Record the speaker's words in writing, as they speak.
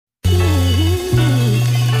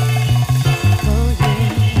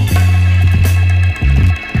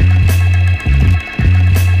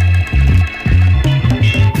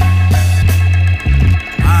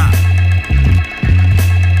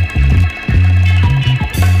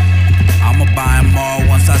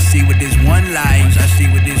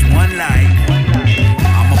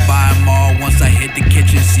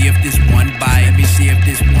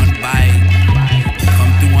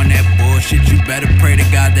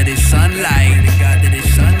that it's sunlight. Pray to God that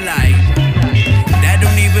it's sunlight. That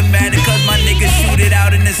don't even matter cause my niggas shoot it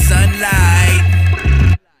out in the sunlight.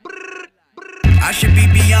 I should be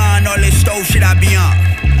beyond all this stove shit I be on.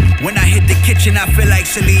 When I hit the kitchen I feel like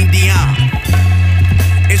Celine Dion.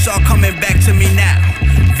 It's all coming back to me now.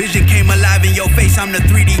 Vision came alive in your face, I'm the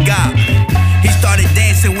 3D god. He started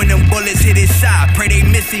dancing when them bullets hit his side. Pray they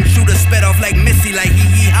miss him, shoot a sped off like Missy, like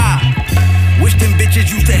hee-hee-ha. Wish them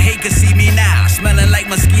bitches used to hate could see me now. Smelling like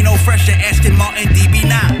Moschino, fresh and Aston Martin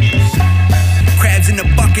DB9. Crabs in the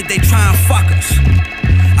bucket, they try and fuck us.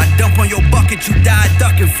 I dump on your bucket, you die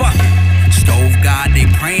ducking, fuck it. Stove God, they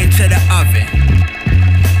praying to the oven.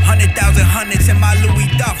 100,000 hundreds in my Louis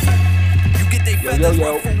Duffel.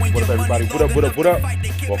 Yo. What up, everybody? What up?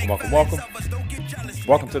 Welcome.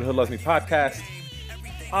 Welcome to the Hood Loves Me podcast.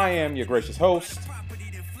 I am your gracious host,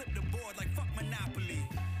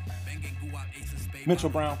 Mitchell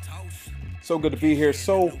Brown. So good to be here.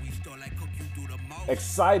 So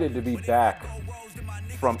excited to be back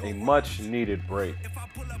from a much needed break.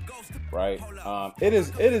 Right? It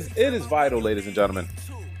is vital, ladies and gentlemen.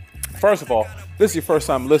 First of all, this is your first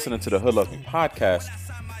time listening to the Hood Loves Me podcast.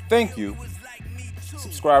 Thank you.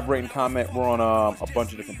 Subscribe, rate, and comment. We're on a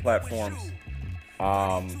bunch of different platforms.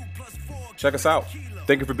 Check us out.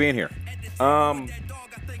 Thank you for being here.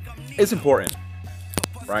 It's important,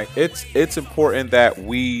 right? It's important that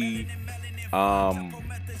we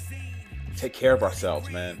take care of ourselves,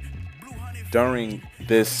 man. During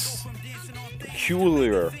this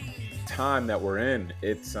peculiar time that we're in,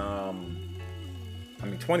 it's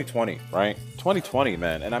 2020, right? 2020,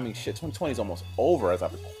 man. And 2020 is almost over as I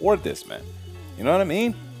record this, man. You know what I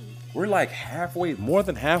mean? We're like more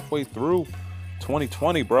than halfway through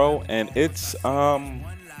 2020, bro. And it's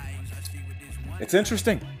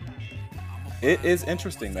interesting. It is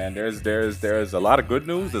interesting, man. There's a lot of good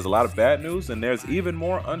news. There's a lot of bad news. And there's even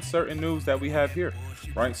more uncertain news that we have here,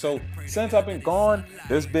 right? So since I've been gone,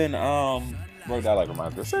 there's been, since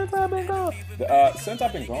I've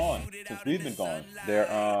been gone, since we've been gone, there's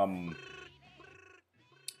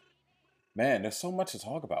so much to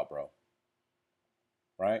talk about, bro.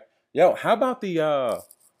 Right? Yo, how about the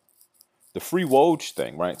free Woj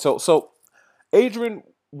thing, right? So Adrian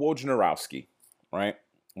Wojnarowski, right?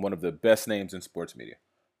 One of the best names in sports media.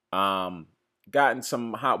 Got in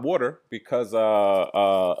some hot water because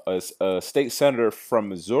a state senator from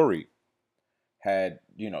Missouri had,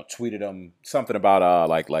 tweeted him something about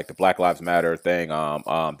like the Black Lives Matter thing.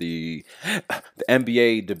 The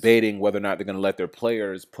NBA debating whether or not they're going to let their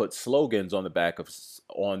players put slogans on the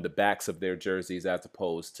backs of their jerseys as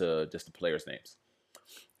opposed to just the players' names.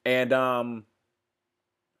 And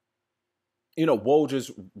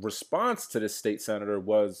Woj's response to this state senator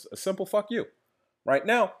was a simple "fuck you." Right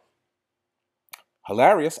now,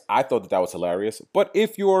 hilarious. I thought that was hilarious. But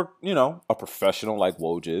if you're a professional like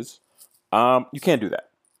Woj is, you can't do that.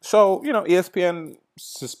 So, ESPN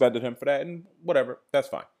suspended him for that and whatever. That's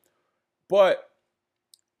fine. But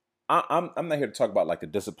I'm not here to talk about like the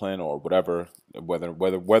discipline or whatever,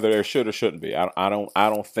 whether there should or shouldn't be. I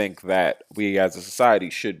don't think that we as a society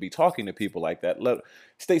should be talking to people like that,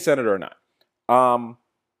 state senator or not.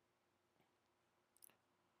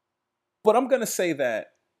 But I'm going to say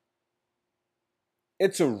that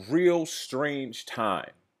it's a real strange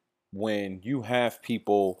time when you have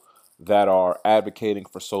people that are advocating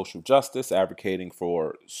for social justice, advocating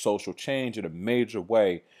for social change in a major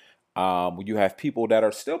way. When you have people that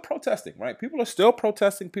are still protesting, right? People are still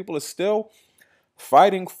protesting. People are still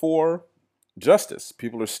fighting for justice.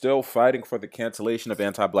 People are still fighting for the cancellation of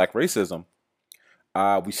anti-Black racism.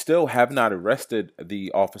 We still have not arrested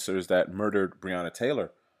the officers that murdered Breonna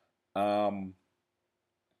Taylor. And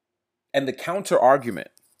the counter argument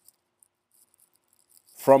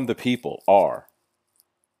from the people are,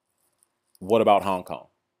 what about Hong Kong?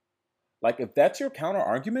 Like, if that's your counter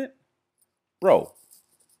argument, bro,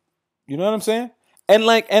 you know what I'm saying? And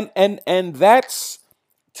like, and that's,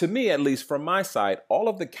 to me, at least from my side, all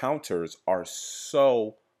of the counters are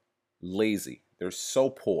so lazy. They're so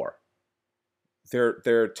poor.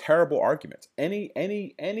 They're terrible arguments. Any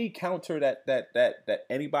counter that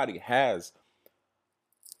anybody has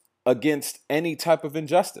against any type of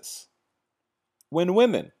injustice. When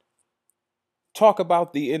women talk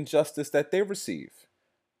about the injustice that they receive,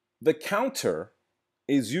 the counter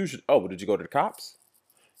is usually, oh, well, did you go to the cops?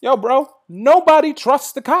 Yo, bro, nobody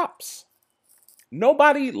trusts the cops.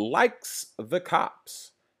 Nobody likes the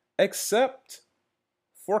cops except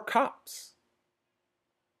for cops.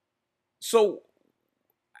 So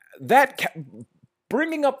that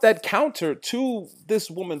bringing up that counter to this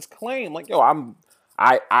woman's claim, like, yo,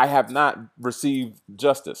 I have not received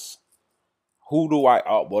justice. Who do I?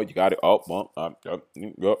 Oh, well, you got it. Oh,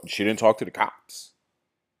 well, she didn't talk to the cops.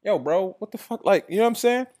 Yo, bro, what the fuck? Like, you know what I'm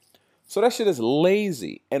saying? So that shit is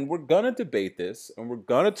lazy, and we're gonna debate this, and we're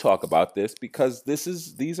gonna talk about this because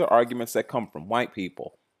these are arguments that come from white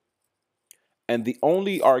people, and the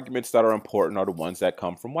only arguments that are important are the ones that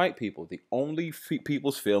come from white people. The only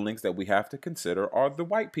people's feelings that we have to consider are the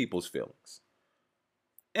white people's feelings,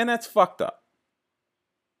 and that's fucked up.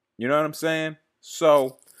 You know what I'm saying?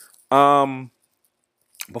 So, um,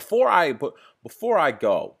 before I but before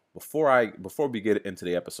we get into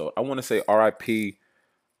the episode, I want to say R.I.P.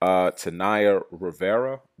 To Naya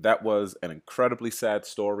Rivera. That was an incredibly sad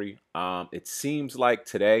story. It seems like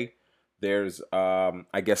today there's,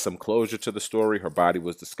 I guess, some closure to the story. Her body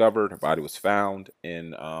was discovered. Her body was found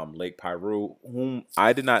in Lake Piru, whom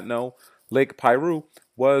I did not know. Lake Piru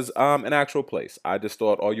was an actual place. I just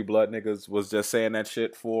thought all you blood niggas was just saying that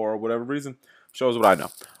shit for whatever reason. Shows what I know.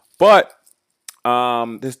 But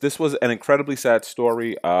this was an incredibly sad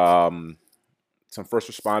story. Some first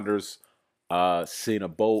responders seen a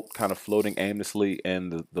boat kind of floating aimlessly in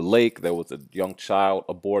the lake. There was a young child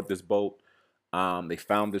aboard this boat. They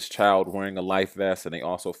found this child wearing a life vest, and they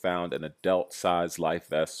also found an adult-sized life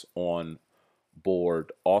vest on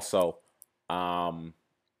board also. Yeah,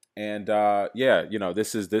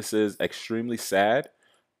 this is extremely sad.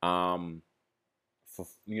 For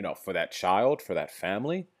that child, for that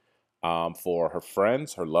family, for her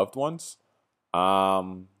friends, her loved ones.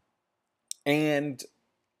 And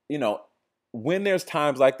you know, when there's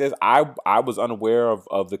times like this, I was unaware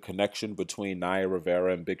of the connection between Naya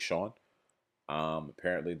Rivera and Big Sean.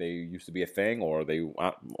 Apparently they used to be a thing, or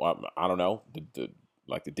I don't know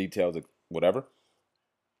like the details of whatever.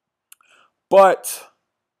 But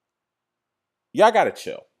y'all gotta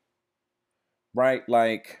chill, right?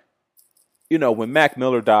 Like, when Mac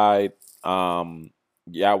Miller died,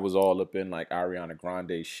 I was all up in like Ariana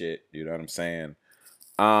Grande shit. You know what I'm saying?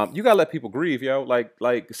 You gotta let people grieve, yo. Like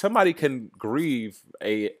somebody can grieve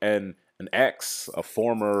an ex, a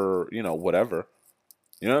former, whatever.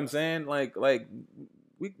 You know what I'm saying? Like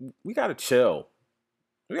we gotta chill.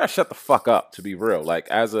 We gotta shut the fuck up, to be real.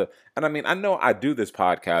 And I mean, I know I do this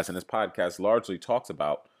podcast, and this podcast largely talks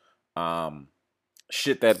about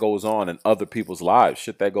shit that goes on in other people's lives,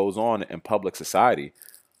 shit that goes on in public society.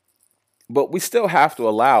 But we still have to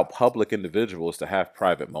allow public individuals to have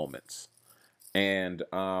private moments. And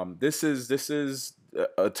this is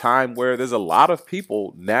a time where there's a lot of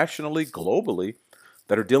people nationally, globally,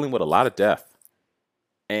 that are dealing with a lot of death.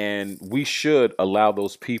 And we should allow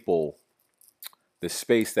those people the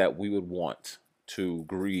space that we would want to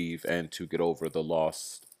grieve and to get over the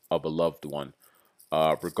loss of a loved one,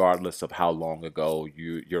 regardless of how long ago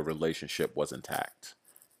your relationship was intact.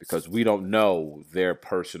 Because we don't know their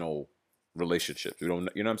personal relationships. We don't,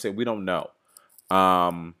 you know what I'm saying? We don't know.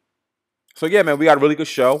 So yeah, man, we got a really good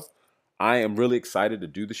show. I am really excited to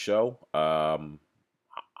do the show. I'm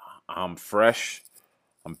fresh.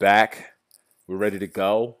 I'm back. We're ready to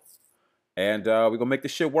go. And we're going to make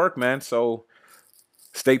this shit work, man. So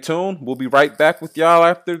stay tuned. We'll be right back with y'all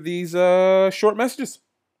after these short messages.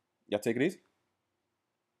 Y'all take it easy.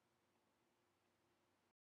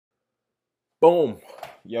 Boom.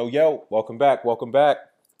 Yo. Welcome back. Welcome back.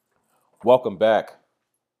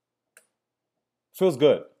 Feels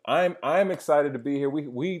good. I'm excited to be here.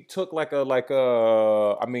 We took kind of like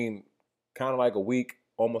a week,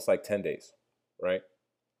 almost like 10 days, right?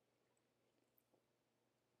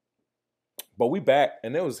 But we back,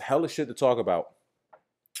 and there was hella shit to talk about.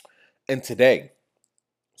 And today,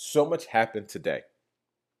 so much happened today.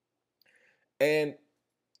 And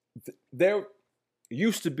there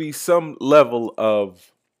used to be some level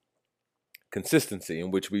of consistency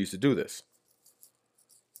in which we used to do this.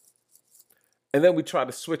 And then we tried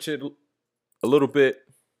to switch it a little bit,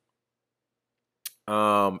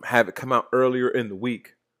 have it come out earlier in the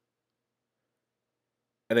week.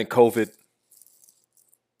 And then COVID.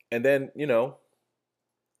 And then,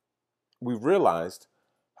 we realized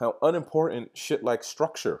how unimportant shit like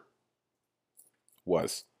structure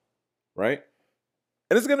was, right?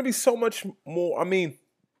 And it's going to be so much more. I mean,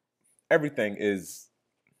 everything is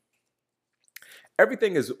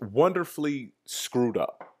wonderfully screwed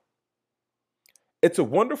up. It's a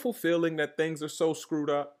wonderful feeling that things are so screwed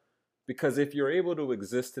up, because if you're able to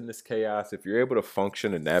exist in this chaos, if you're able to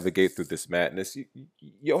function and navigate through this madness,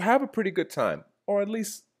 you'll have a pretty good time. Or at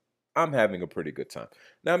least I'm having a pretty good time.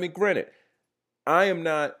 Now, I mean, granted, I am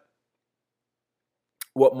not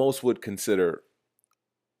what most would consider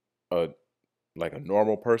a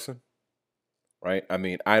normal person, right? I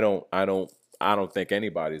mean, I don't think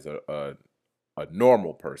anybody's a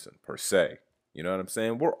normal person per se. You know what I'm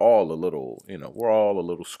saying? We're all a little, we're all a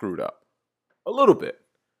little screwed up. A little bit.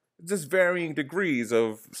 Just varying degrees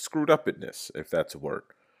of screwed upness, if that's a word,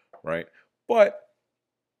 right? But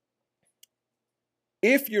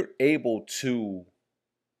if you're able to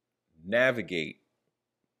navigate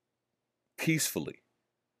peacefully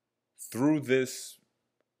through this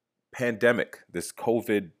pandemic, this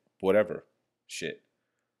COVID, whatever shit,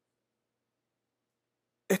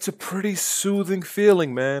 it's a pretty soothing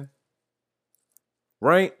feeling, man.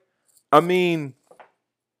 Right? I mean,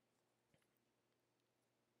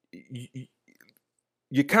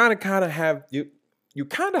 you kind of have you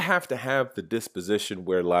kind of have to have the disposition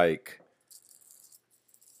where like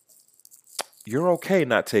you're okay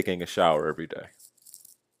not taking a shower every day.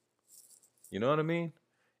 You know what I mean?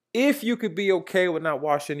 If you could be okay with not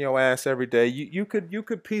washing your ass every day, you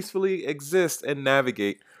could peacefully exist and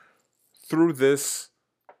navigate through this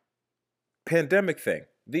pandemic thing.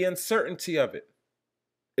 The uncertainty of it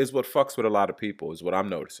is what fucks with a lot of people, is what I'm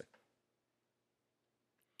noticing.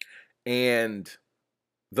 And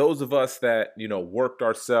those of us that, worked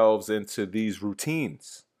ourselves into these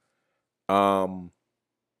routines, we're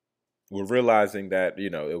realizing that,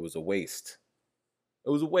 it was a waste. It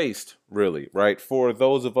was a waste, really, right? For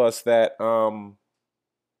those of us that put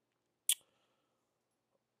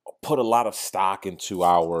a lot of stock into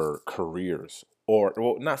our careers, or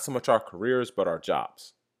well, not so much our careers, but our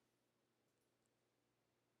jobs.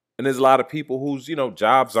 And there's a lot of people whose,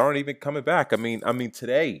 jobs aren't even coming back. I mean,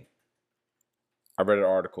 today I read an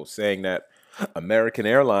article saying that American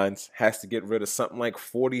Airlines has to get rid of something like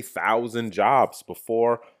 40,000 jobs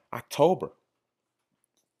before October.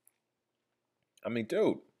 I mean,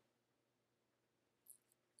 dude,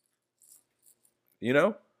 you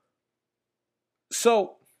know?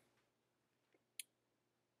 So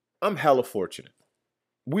I'm hella fortunate.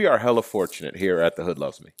 We are hella fortunate here at The Hood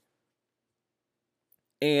Loves Me.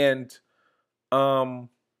 And,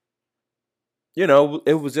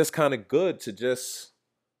 it was just kind of good to just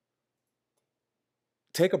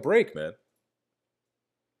take a break, man.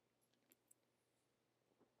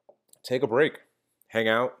 Take a break. Hang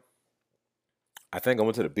out. I think I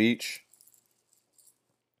went to the beach.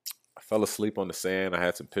 I fell asleep on the sand. I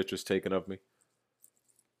had some pictures taken of me.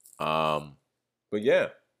 But yeah,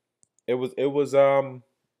 it was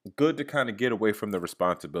good to kind of get away from the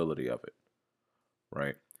responsibility of it,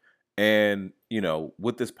 right? And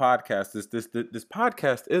with this podcast, this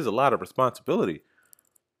podcast is a lot of responsibility.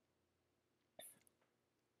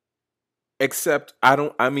 Except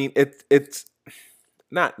it's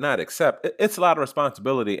not except it's a lot of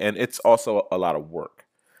responsibility, and it's also a lot of work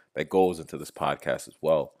that goes into this podcast as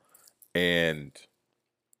well. And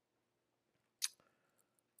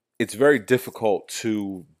it's very difficult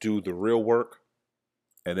to do the real work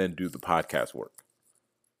and then do the podcast work.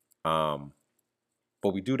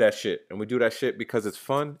 But we do that shit, and we do that shit because it's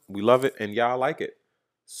fun. We love it, and y'all like it.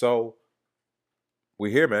 So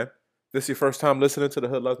we're here, man. This is your first time listening to the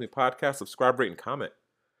Hood Loves Me podcast. Subscribe, rate, and comment.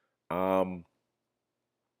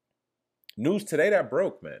 News today that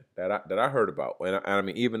broke, man, that I heard about, and I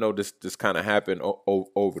mean, even though this kind of happened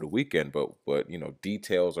over the weekend, but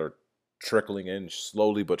details are trickling in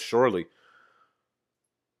slowly but surely.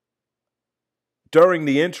 During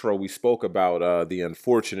the intro, we spoke about the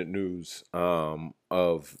unfortunate news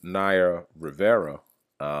of Naya Rivera,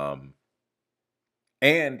 and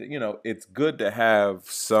it's good to have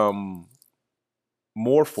some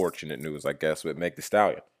more fortunate news, I guess, with Meg Thee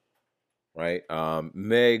Stallion. Right,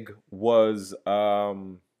 Meg was a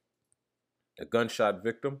gunshot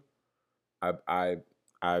victim.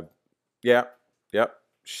 Yeah, yep.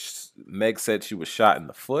 Meg said she was shot in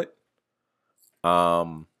the foot.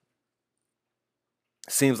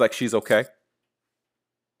 Seems like she's okay,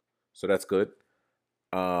 so that's good.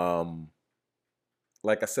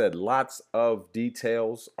 Like I said, lots of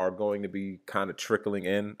details are going to be kind of trickling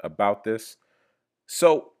in about this.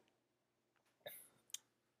 So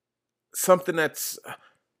something that's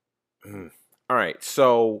all right.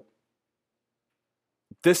 So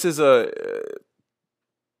this is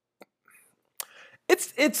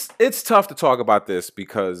it's tough to talk about this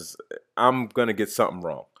because I'm gonna get something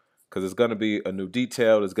wrong, because it's gonna be a new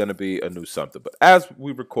detail, there's gonna be a new something. But as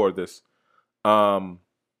we record this, Tory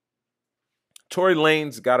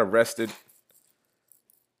Lanez got arrested,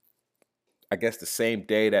 I guess the same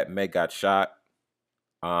day that Meg got shot.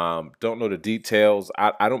 Don't know the details.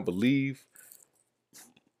 I don't believe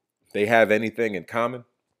they have anything in common.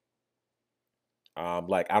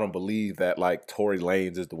 I don't believe that like Tory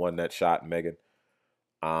Lanez is the one that shot Megan.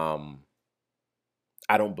 I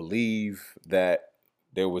don't believe that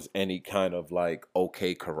there was any kind of like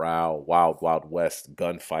OK Corral, Wild Wild West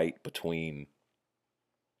gunfight between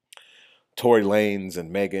Tory Lanez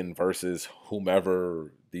and Megan versus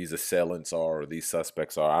whomever these assailants are or these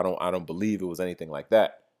suspects are. I don't believe it was anything like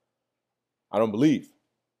that. I don't believe.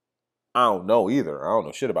 I don't know either. I don't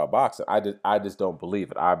know shit about boxing. I just don't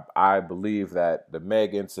believe it. I believe that the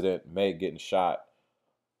Meg incident, Meg getting shot,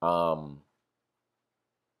 um,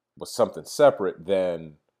 was something separate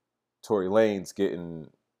than Tory Lanez getting,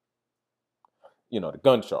 the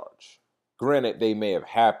gun charge. Granted, they may have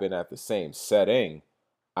happened at the same setting.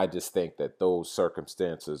 I just think that those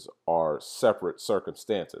circumstances are separate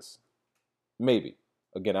circumstances. Maybe.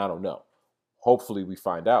 Again, I don't know. Hopefully we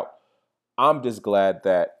find out. I'm just glad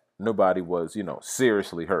that nobody was,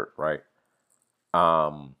 seriously hurt, right?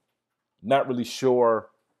 Not really sure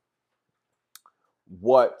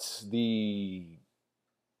what I'm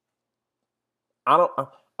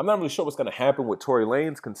not really sure what's going to happen with Tory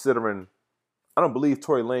Lanez, considering I don't believe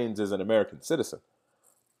Tory Lanez is an American citizen.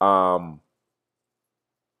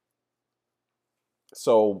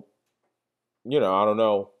 So, I don't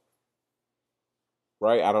know,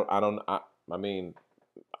 right? I mean,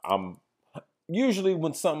 I'm usually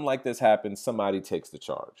when something like this happens, somebody takes the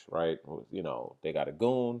charge, right? They got a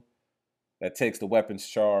goon that takes the weapons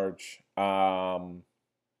charge. I don't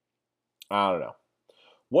know.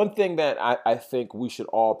 One thing that I think we should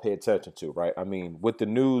all pay attention to, right? I mean, with the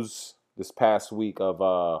news this past week of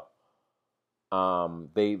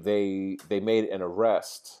they made an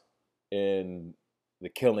arrest in the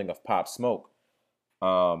killing of Pop Smoke.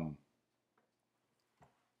 Pop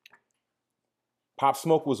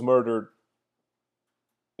Smoke was murdered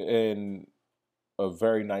in a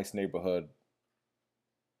very nice neighborhood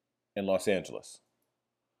in Los Angeles.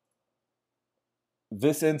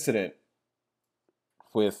 This incident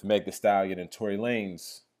with Meg Thee Stallion and Tory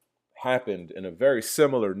Lanez happened in a very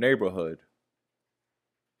similar neighborhood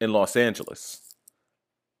in Los Angeles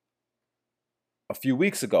a few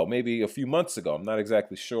weeks ago, maybe a few months ago. I'm not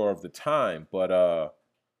exactly sure of the time, but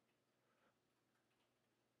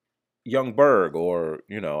Young Berg, or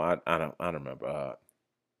I don't remember.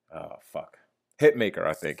 Hitmaker,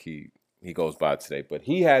 I think he goes by today, but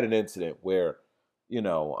he had an incident where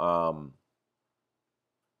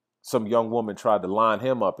some young woman tried to line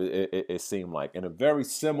him up. It seemed like in a very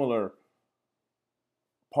similar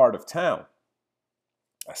part of town.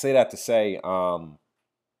 I say that to say,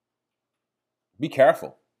 be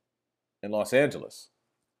careful in Los Angeles,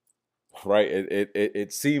 right?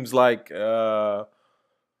 It seems like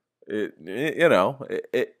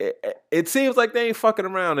it seems like they ain't fucking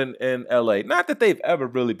around in LA. Not that they've ever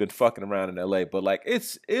really been fucking around in LA, but like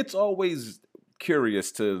it's always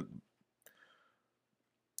curious to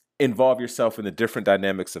involve yourself in the different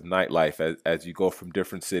dynamics of nightlife as you go from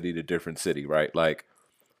different city to different city, right? Like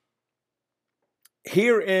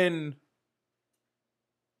here in,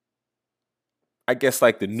 I guess,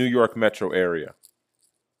 like the New York metro area,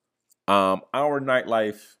 our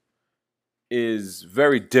nightlife is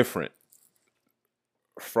very different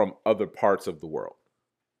from other parts of the world,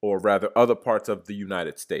 or rather other parts of the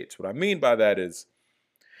United States. What I mean by that is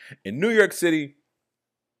in New York City,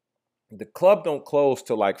 the club don't close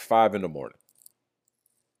till like 5 a.m,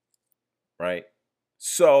 right?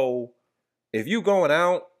 So if you going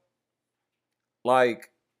out, like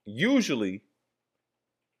usually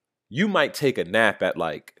you might take a nap at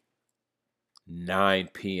like 9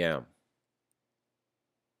 p.m.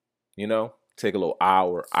 Take a little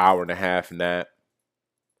hour and a half nap,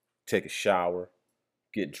 take a shower,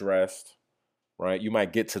 get dressed, right? You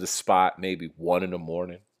might get to the spot maybe 1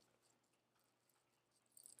 a.m.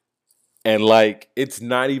 And like it's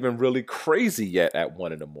not even really crazy yet at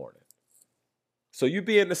 1 a.m. So you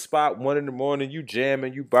be in the spot 1 a.m, you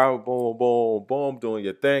jamming, you boom, boom, boom, boom, doing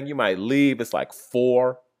your thing. You might leave, it's like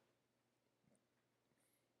 4.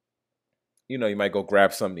 You might go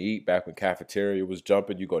grab something to eat. Back when cafeteria was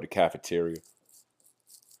jumping, you go to cafeteria.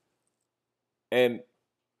 And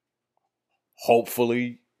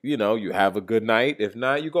hopefully, you have a good night. If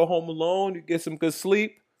not, you go home alone, you get some good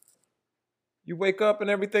sleep. You wake up and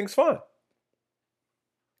everything's fine.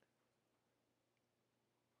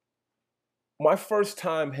 My first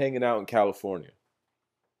time hanging out in California,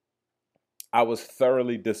 I was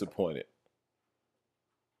thoroughly disappointed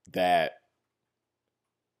that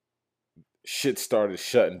shit started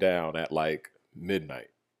shutting down at like midnight.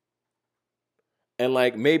 And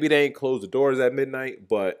like maybe they ain't close the doors at midnight,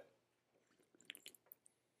 but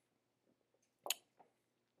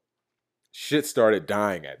shit started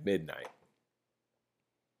dying at midnight.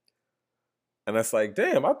 And that's like,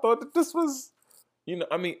 damn, I thought that this was,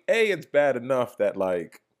 it's bad enough that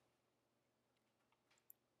like,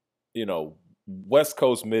 West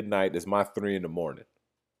Coast midnight is my 3 a.m.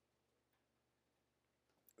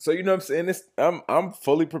 So you know what I'm saying? I'm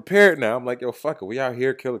fully prepared now. I'm like, yo, fuck it. We out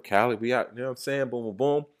here, Killer Cali. We out, you know what I'm saying? Boom, boom,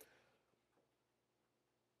 boom.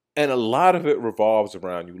 And a lot of it revolves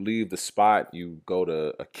around you leave the spot, you go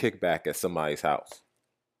to a kickback at somebody's house.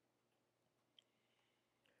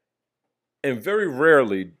 And very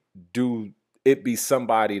rarely do it be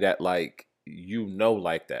somebody that like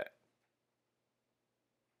like that.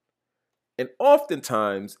 And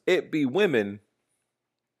oftentimes it be women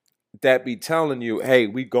that be telling you, hey,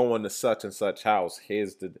 we going to such and such house.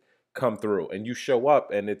 Here's the come through. And you show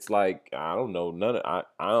up and it's like, I don't know,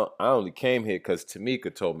 I only came here because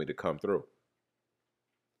Tamika told me to come through.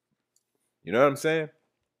 You know what I'm saying?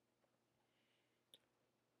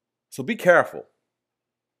 So be careful.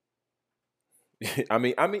 I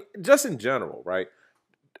mean, just in general, right?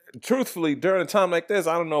 Truthfully, during a time like this,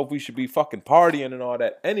 I don't know if we should be fucking partying and all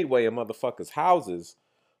that anyway in motherfuckers' houses.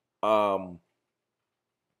 Um,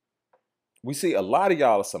 we see a lot of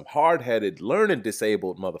y'all are some hard-headed, learning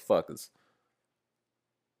disabled motherfuckers.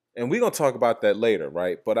 And we're gonna talk about that later,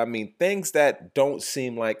 right? But I mean, things that don't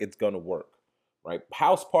seem like it's gonna work, right?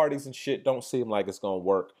 House parties and shit don't seem like it's gonna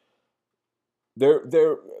work.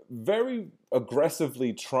 They're very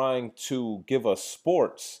aggressively trying to give us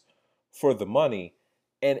sports for the money,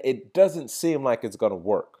 and it doesn't seem like it's gonna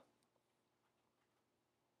work,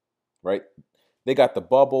 right? They got the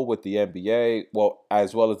bubble with the NBA, well,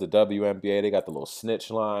 as well as the WNBA. They got the little snitch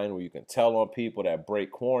line where you can tell on people that break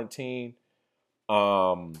quarantine.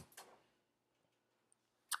 Um,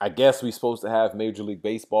 I guess we're supposed to have Major League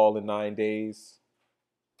Baseball in 9 days.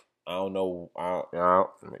 I don't know. I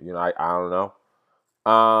don't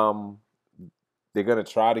know. They're gonna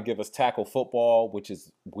try to give us tackle football, which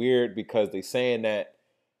is weird because they're saying that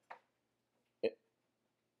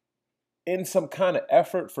in some kind of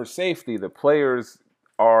effort for safety, the players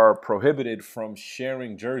are prohibited from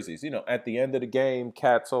sharing jerseys. You know, at the end of the game,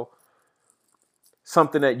 Katzel,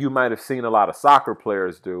 something that you might have seen a lot of soccer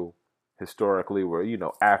players do historically, where, you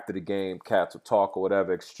know, after the game, cats will talk or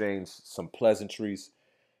whatever, exchange some pleasantries,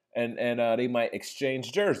 and they might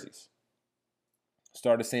exchange jerseys.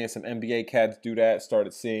 Started seeing some NBA cats do that.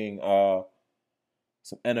 Started seeing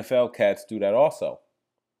some NFL cats do that also.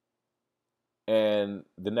 And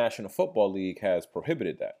the National Football League has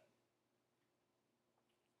prohibited that.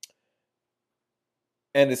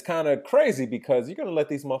 And it's kind of crazy because you're going to let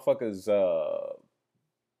these motherfuckers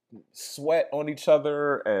sweat on each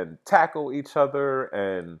other and tackle each other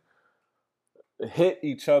and hit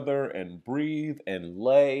each other and breathe and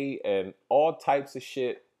lay and all types of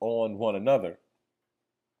shit on one another.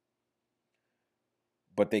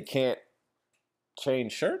 But they can't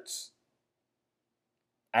change shirts.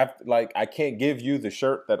 I can't give you the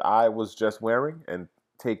shirt that I was just wearing and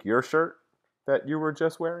take your shirt that you were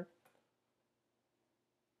just wearing.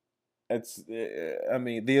 It's, I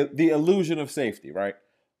mean, the illusion of safety, right?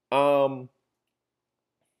 But I'm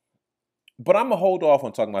gonna hold off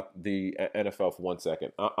on talking about the NFL for 1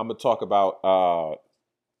 second. I'm gonna talk about a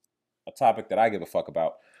topic that I give a fuck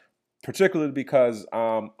about, particularly because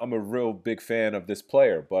I'm a real big fan of this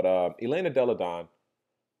player. But Elena Delle Donne,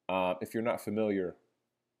 if you're not familiar,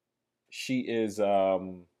 she is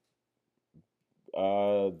the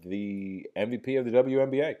MVP of the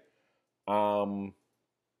WNBA.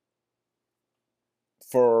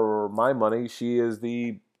 For my money, she is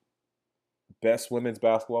the best women's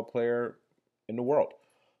basketball player in the world.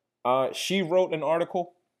 She wrote an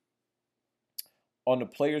article on the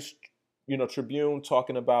Players, Tribune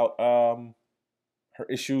talking about her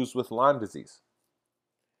issues with Lyme disease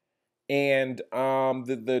and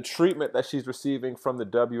the treatment that she's receiving from the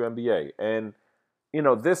WNBA. And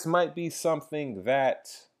this might be something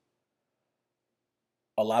that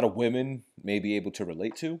a lot of women may be able to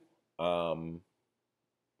relate to. I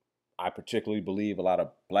particularly believe a lot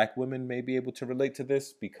of black women may be able to relate to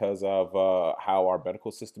this because of how our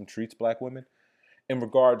medical system treats black women in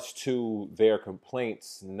regards to their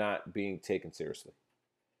complaints not being taken seriously.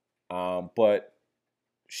 But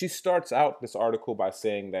she starts out this article by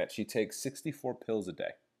saying that she takes 64 pills a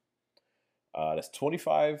day. That's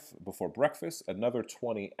 25 before breakfast, another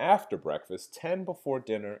 20 after breakfast, 10 before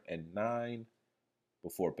dinner, and 9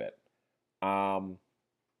 before bed.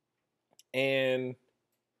 And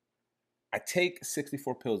I take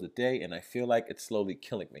 64 pills a day, and I feel like it's slowly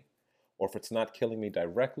killing me. Or if it's not killing me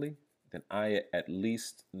directly, then I at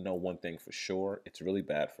least know one thing for sure. It's really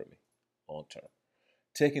bad for me long term.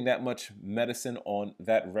 Taking that much medicine on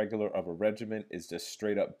that regular of a regimen is just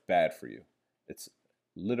straight up bad for you. It's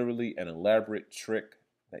literally an elaborate trick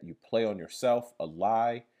that you play on yourself, a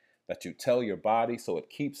lie that you tell your body so it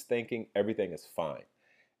keeps thinking everything is fine.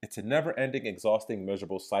 It's a never-ending, exhausting,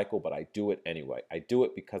 miserable cycle, but I do it anyway. I do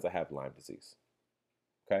it because I have Lyme disease.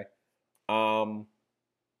 Okay? Um,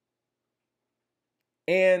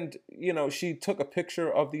 and she took a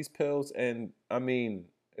picture of these pills, and I mean,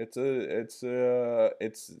 it's a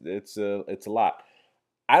lot.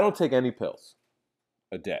 I don't take any pills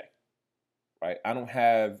a day, right? I don't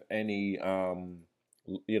have any,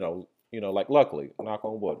 like, luckily, knock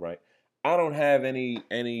on wood, right? I don't have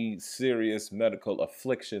any serious medical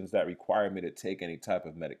afflictions that require me to take any type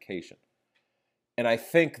of medication. And I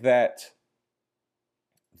think that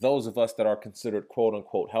those of us that are considered quote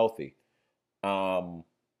unquote healthy, um,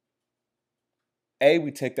 A,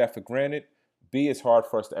 we take that for granted. B, it's hard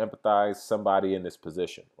for us to empathize somebody in this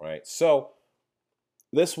position, right? So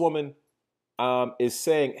this woman is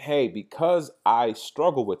saying, hey, because I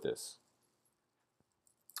struggle with this,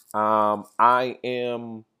 I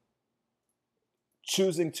am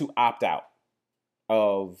choosing to opt out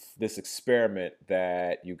of this experiment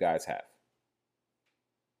that you guys have.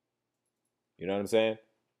 You know what I'm saying?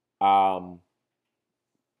 Um,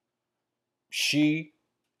 she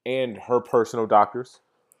and her personal doctors,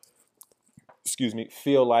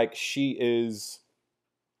 feel like she is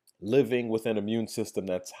living with an immune system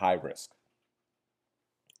that's high risk.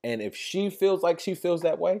 And if she feels like she feels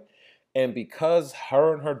that way, and because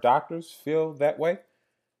her and her doctors feel that way,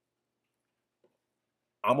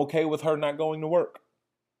 I'm okay with her not going to work.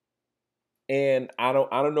 And I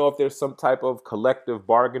don't know if there's some type of collective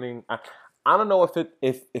bargaining. I don't know if it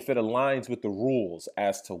aligns with the rules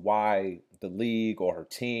as to why the league or her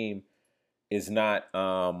team is not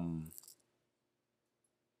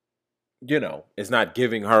is not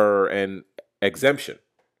giving her an exemption.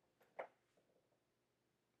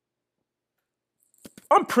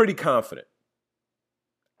 I'm pretty confident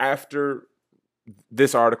after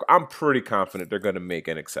this article, I'm pretty confident they're going to make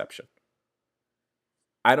an exception.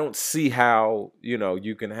 I don't see how,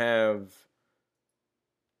 you can have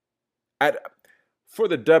for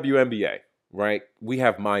the WNBA, right? We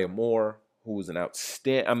have Maya Moore, who is one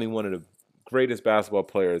of the greatest basketball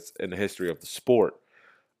players in the history of the sport.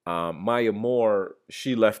 Maya Moore,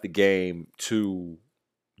 she left the game to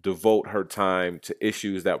devote her time to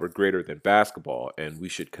issues that were greater than basketball, and we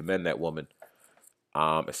should commend that woman,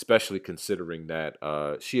 especially considering that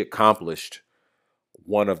she accomplished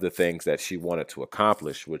one of the things that she wanted to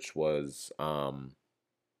accomplish, which was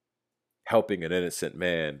helping an innocent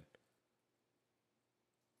man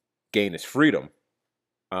gain his freedom.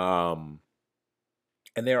 And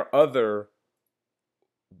there are other,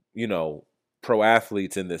 pro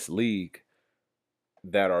athletes in this league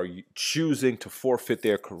that are choosing to forfeit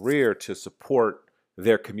their career to support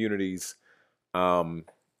their communities in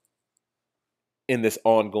this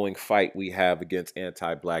ongoing fight we have against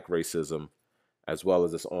anti-Black racism, as well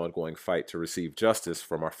as this ongoing fight to receive justice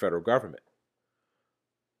from our federal government.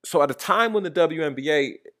 So at a time when the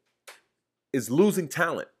WNBA is losing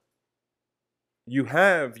talent, you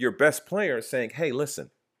have your best players saying, hey,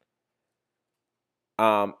 listen,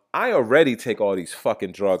 I already take all these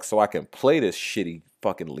fucking drugs so I can play this shitty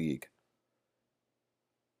fucking league.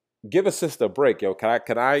 Give a sister a break, yo.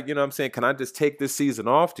 Can I, you know what I'm saying? Can I just take this season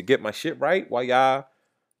off to get my shit right while y'all,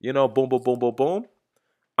 boom, boom, boom, boom, boom?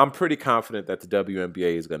 I'm pretty confident that the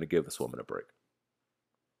WNBA is going to give this woman a break.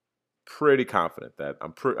 Pretty confident that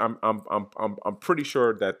I'm pretty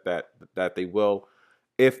sure that they will.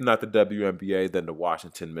 If not the WNBA, then the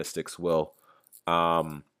Washington Mystics will.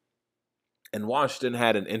 And Washington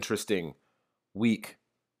had an interesting week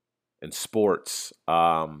in sports.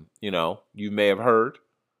 You may have heard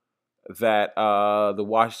that the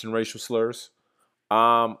Washington racial slurs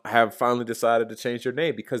have finally decided to change their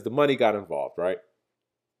name because the money got involved, right?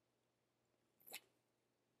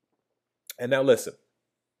 And now listen.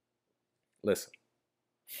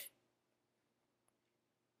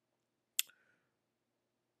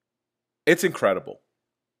 It's incredible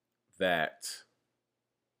that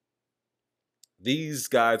these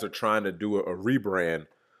guys are trying to do a rebrand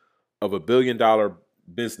of $1 billion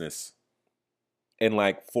business in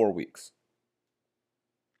like 4 weeks.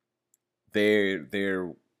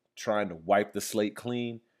 They're trying to wipe the slate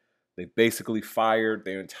clean. They basically fired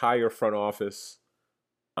their entire front office.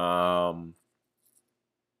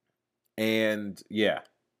 And yeah,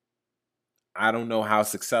 I don't know how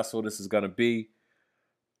successful this is going to be.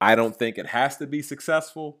 I don't think it has to be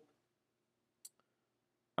successful.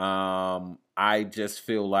 I just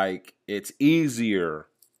feel like it's easier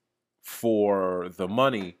for the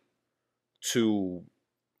money to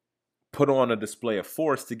put on a display of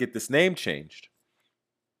force to get this name changed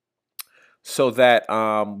so that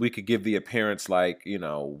we could give the appearance like,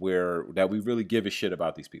 that we really give a shit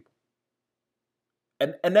about these people.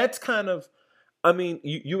 And that's kind of, I mean,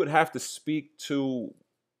 you would have to speak to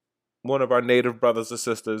one of our native brothers or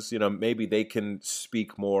sisters. Maybe they can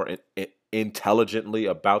speak more intelligently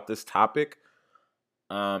about this topic,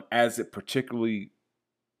 as it particularly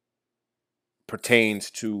pertains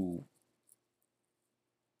to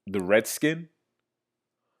the redskin.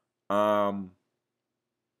 Um,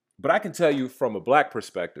 but I can tell you from a black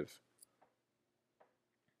perspective,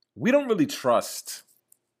 we don't really trust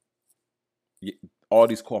all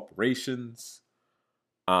these corporations,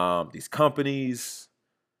 these companies,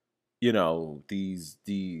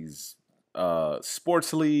 these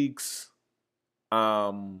sports leagues,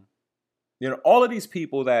 all of these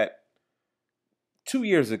people that 2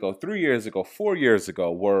 years ago, 3 years ago, 4 years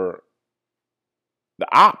ago were the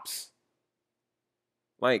ops.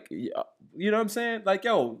 Like, you know what I'm saying? Like,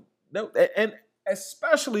 yo, no, and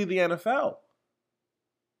especially the NFL.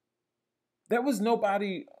 There was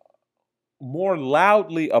nobody more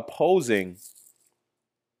loudly opposing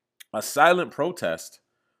a silent protest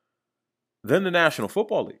than the National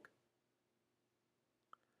Football League.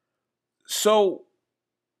 So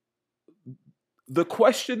the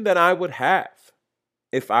question that I would have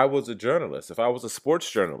if I was a journalist, if I was a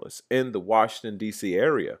sports journalist in the Washington, D.C.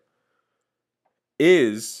 area,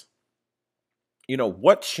 is,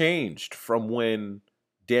 what changed from when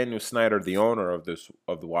Daniel Snyder, the owner of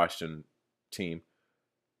the Washington team,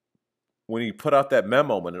 when he put out that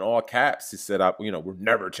memo and in all caps he said, we're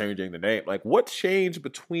never changing the name. Like, what changed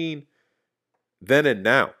between then and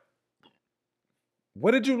now?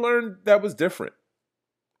 What did you learn that was different?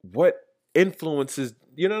 What influences,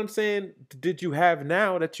 you know what I'm saying, did you have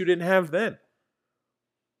now that you didn't have then?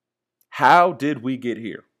 How did we get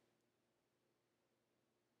here?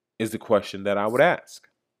 Is the question that I would ask.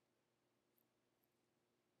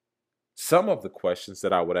 Some of the questions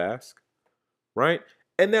that I would ask, right?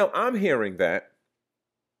 And now I'm hearing that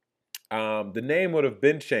the name would have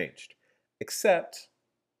been changed, except,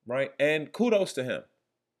 right? And kudos to him.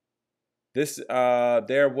 There's a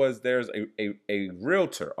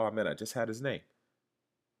realtor. Oh man, I just had his name.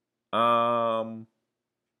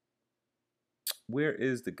 Where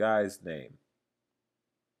is the guy's name?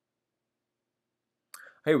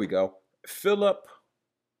 Here we go. Philip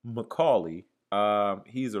McCauley.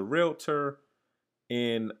 He's a realtor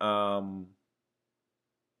in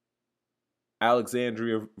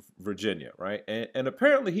Alexandria, Virginia, right? And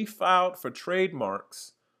apparently he filed for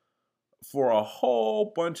trademarks for a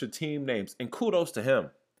whole bunch of team names, and kudos to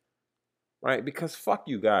him, right? Because fuck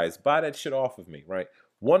you guys, buy that shit off of me, right?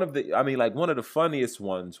 One of the funniest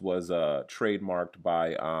ones was trademarked by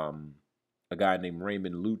a guy named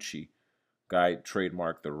Raymond Lucci. Guy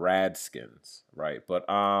trademarked the Radskins, right? But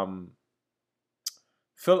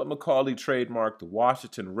Philip McCauley trademarked the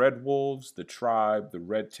Washington Red Wolves, the Tribe, the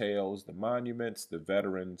Red Tails, the Monuments, the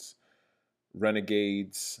Veterans,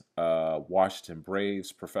 Renegades, Washington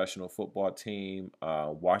Braves professional football team,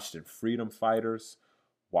 Washington Freedom Fighters,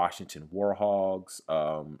 Washington Warhogs,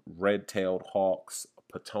 Red-Tailed Hawks,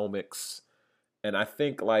 Potomacs, and I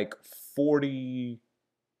think like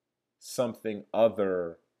 40-something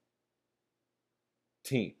other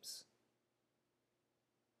teams.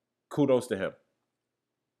 Kudos to him.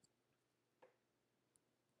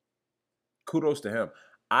 Kudos to him.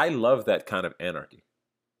 I love that kind of anarchy.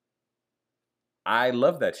 I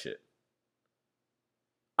love that shit.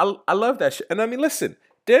 I love that shit. And I mean, listen,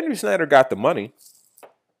 Daniel Snyder got the money.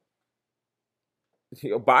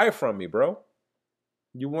 Buy it from me, bro.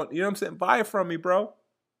 You know what I'm saying? Buy it from me, bro.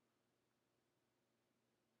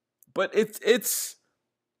 But it's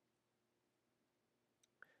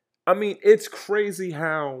I mean, it's crazy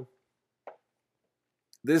how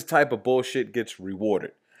this type of bullshit gets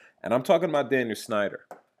rewarded. And I'm talking about Daniel Snyder.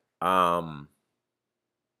 For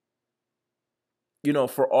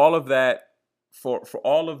all of that, for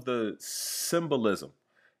all of the symbolism.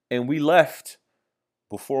 And we left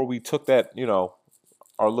before we took that,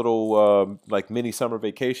 our little mini summer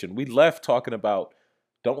vacation. We left talking about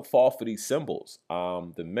don't fall for these symbols.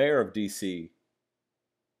 The mayor of DC,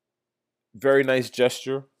 very nice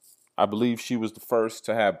gesture. I believe she was the first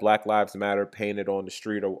to have Black Lives Matter painted on the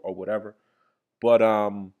street or whatever. But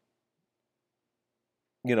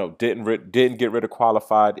didn't get rid of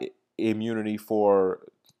qualified immunity for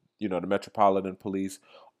the Metropolitan Police.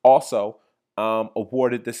 Also,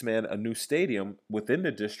 awarded this man a new stadium within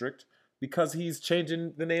the district because he's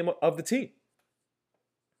changing the name of the team.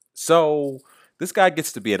 So this guy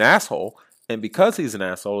gets to be an asshole. And because he's an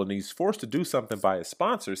asshole and he's forced to do something by his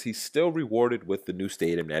sponsors, he's still rewarded with the new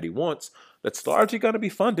stadium that he wants that's largely going to be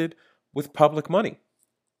funded with public money.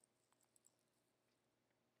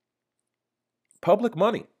 Public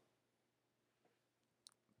money.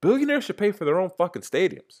 Billionaires should pay for their own fucking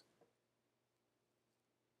stadiums.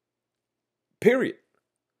 Period.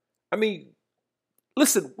 I mean,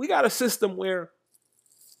 listen, we got a system where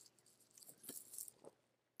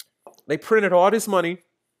they printed all this money.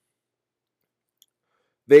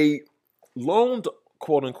 They loaned,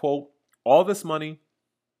 quote unquote, all this money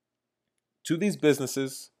to these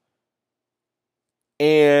businesses,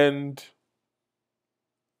 and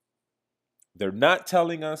they're not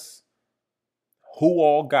telling us who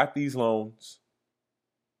all got these loans.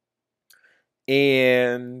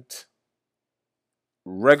 And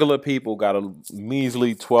regular people got a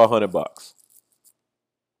measly $1,200.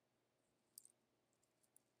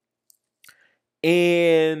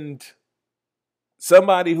 And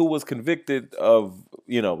somebody who was convicted of,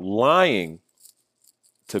 lying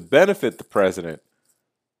to benefit the president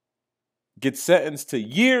gets sentenced to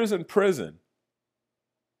years in prison.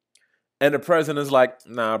 And the president's like,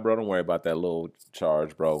 nah, bro, don't worry about that little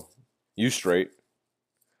charge, bro. You straight.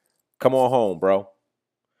 Come on home, bro.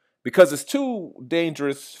 Because it's too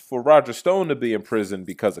dangerous for Roger Stone to be in prison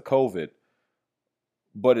because of COVID,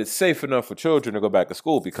 but it's safe enough for children to go back to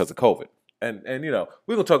school because of COVID. And we're going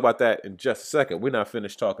to talk about that in just a second. We're not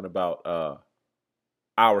finished talking about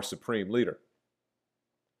our supreme leader.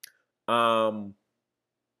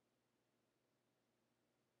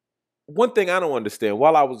 One thing I don't understand,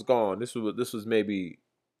 while I was gone, this was maybe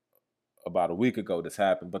about a week ago this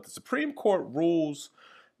happened, but the Supreme Court rules,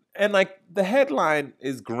 and the headline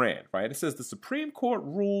is grand, right? It says the Supreme Court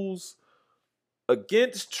rules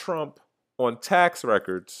against Trump on tax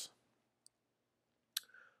records,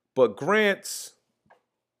 but grants,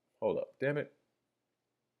 hold up, damn it.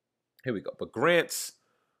 Here we go. But grants,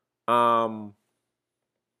 fuck,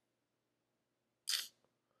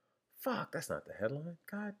 that's not the headline.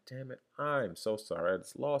 God damn it. I'm so sorry. I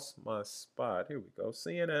just lost my spot. Here we go.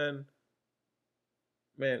 CNN.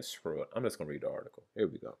 Man, screw it. I'm just going to read the article. Here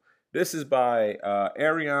we go. This is by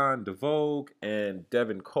Ariane DeVoe and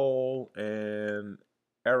Devin Cole and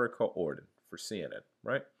Erica Orden for CNN,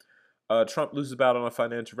 right? Trump loses battle on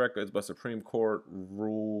financial records, but Supreme Court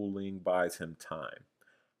ruling buys him time.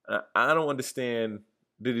 I don't understand.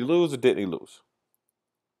 Did he lose or didn't he lose?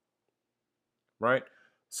 Right?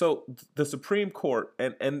 So the Supreme Court,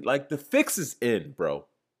 and the fix is in, bro.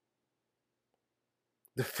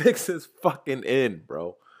 The fix is fucking in,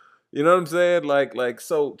 bro. You know what I'm saying?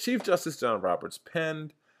 So Chief Justice John Roberts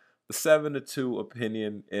penned the 7-2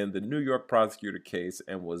 opinion in the New York prosecutor case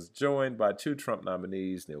and was joined by 2 Trump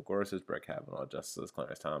nominees, Neil Gorsuch, Brett Kavanaugh, Justice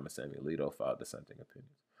Clarence Thomas, and Samuel Alito, filed dissenting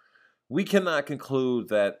opinions. We cannot conclude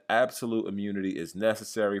that absolute immunity is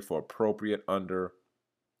necessary or appropriate under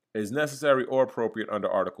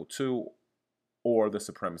Article 2 or the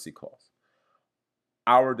Supremacy Clause.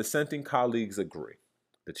 Our dissenting colleagues agree,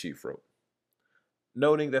 the chief wrote,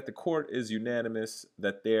 noting that the court is unanimous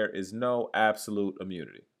that there is no absolute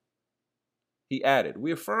immunity. He added,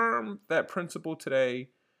 we affirm that principle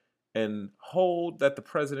today and hold that the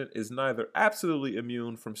president is neither absolutely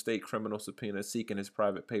immune from state criminal subpoenas seeking his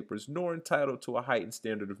private papers nor entitled to a heightened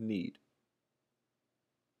standard of need.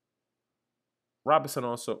 Roberts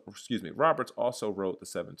also wrote the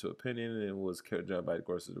 7-2 opinion and was joined by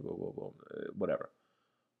Gorsuch, whatever.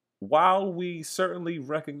 While we certainly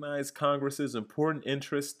recognize Congress's important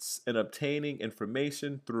interests in obtaining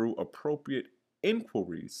information through appropriate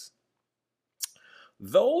inquiries,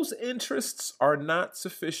 those interests are not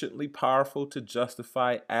sufficiently powerful to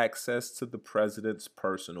justify access to the president's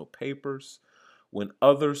personal papers when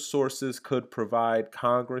other sources could provide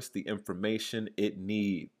Congress the information it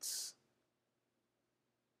needs.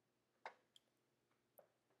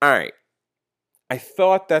 All right. I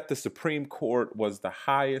thought that the Supreme Court was the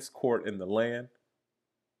highest court in the land.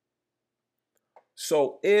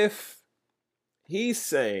 So if he's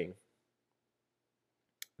saying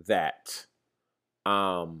that,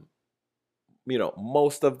 most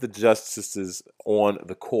of the justices on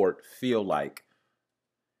the court feel like,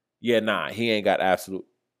 he ain't got absolute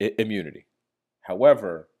immunity.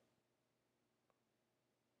 However,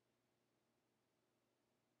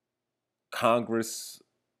 Congress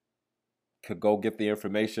could go get the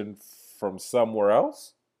information from somewhere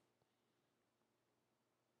else,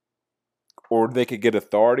 or they could get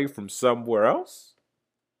authority from somewhere else.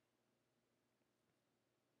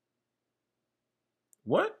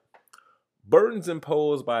 What? Burdens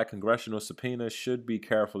imposed by a congressional subpoena should be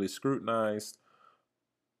carefully scrutinized,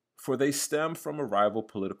 for they stem from a rival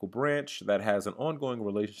political branch that has an ongoing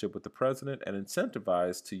relationship with the president and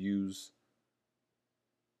incentivized to use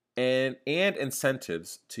and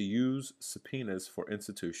incentives to use subpoenas for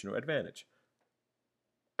institutional advantage.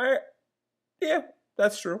 Yeah,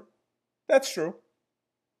 that's true. That's true.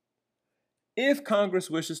 If Congress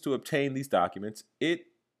wishes to obtain these documents, it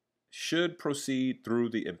should proceed through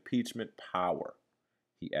the impeachment power,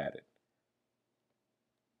 he added.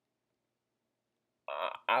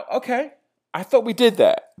 Okay. I thought we did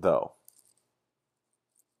that, though.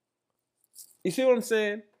 You see what I'm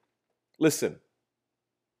saying? Listen,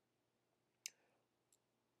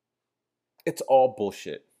 it's all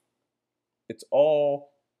bullshit. It's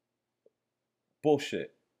all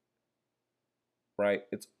bullshit, right?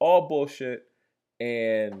 It's all bullshit,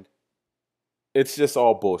 and it's just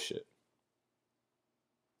all bullshit.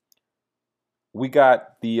 We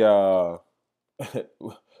got the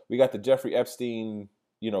we got the Jeffrey Epstein,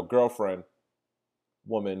 girlfriend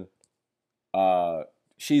woman.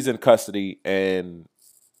 She's in custody, and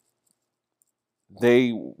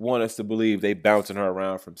they want us to believe they bouncing her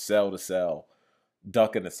around from cell to cell,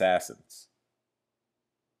 ducking assassins.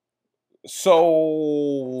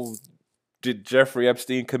 So, did Jeffrey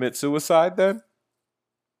Epstein commit suicide then?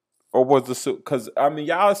 Or was the because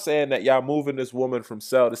y'all are saying that y'all moving this woman from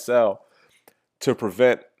cell to cell to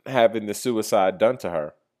prevent having the suicide done to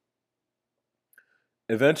her.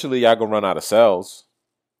 Eventually, y'all gonna run out of cells,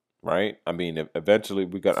 right? Eventually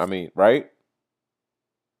right?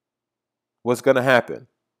 What's gonna happen?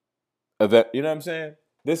 You know what I'm saying?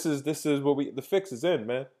 This is what the fix is in,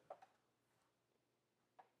 man.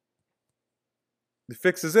 The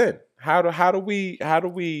fix is in. How do we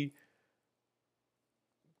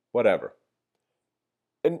whatever.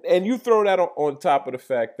 And you throw that on top of the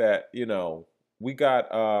fact that, we got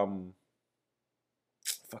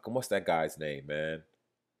fucking what's that guy's name, man?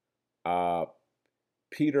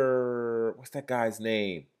 Peter, what's that guy's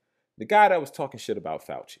name? The guy that was talking shit about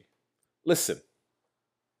Fauci. Listen.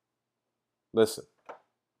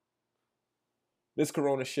 This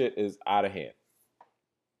corona shit is out of hand.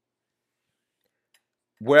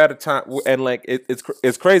 We're at a time, and like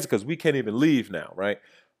it's crazy because we can't even leave now, right?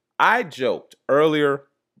 I joked earlier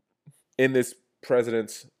in this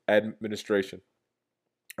president's administration.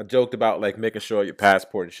 I joked about like making sure your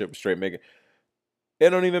passport and shit was straight. It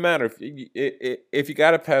don't even matter if you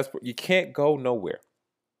got a passport, you can't go nowhere.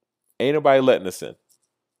 Ain't nobody letting us in.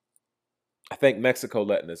 I think Mexico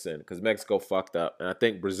letting us in because Mexico fucked up, and I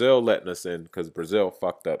think Brazil letting us in because Brazil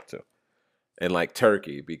fucked up too. And like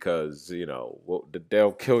Turkey, because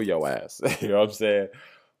they'll kill your ass. You know what I'm saying?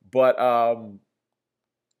 But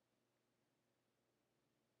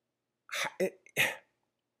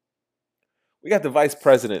we got the vice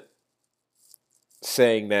president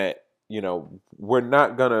saying that we're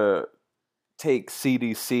not gonna take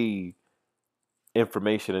CDC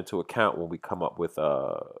information into account when we come up with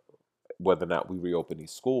whether or not we reopen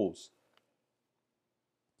these schools.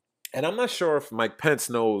 And I'm not sure if Mike Pence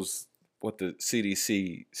knows what the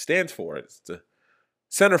CDC stands for. It's the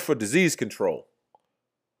Center for Disease Control.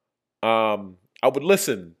 I would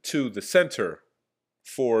listen to the Center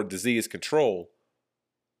for Disease Control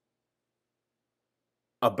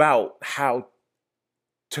about how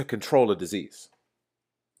to control a disease.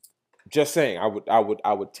 Just saying, I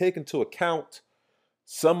would take into account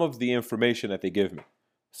some of the information that they give me,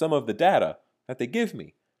 some of the data that they give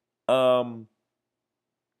me. So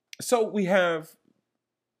we have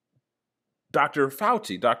Dr.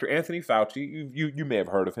 Fauci, Dr. Anthony Fauci. You may have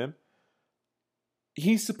heard of him.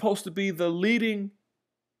 He's supposed to be the leading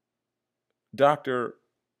doctor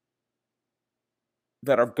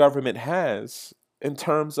that our government has in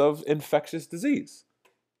terms of infectious disease.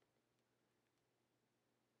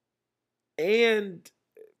 And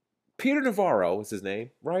Peter Navarro is his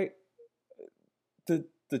name, right?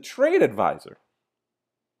 The trade advisor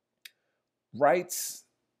writes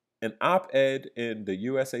an op-ed in the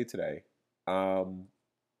USA Today, kind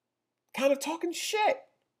of talking shit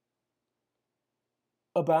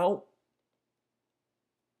about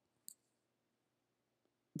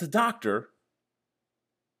the doctor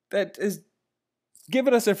that is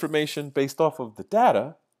giving us information based off of the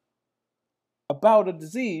data about a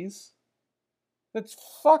disease that's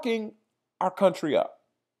fucking our country up.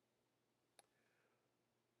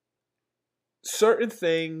 Certain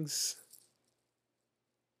things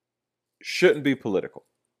shouldn't be political.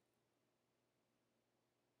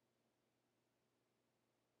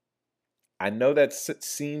 I know that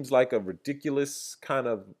seems like a ridiculous kind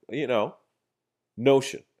of,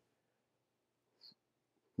 notion.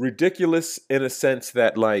 Ridiculous in a sense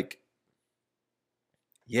that, like,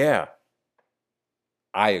 yeah,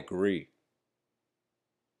 I agree.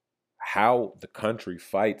 How the country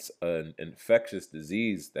fights an infectious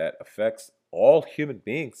disease that affects all human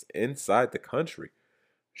beings inside the country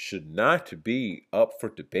should not be up for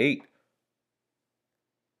debate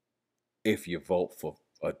if you vote for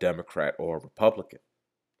a Democrat or a Republican.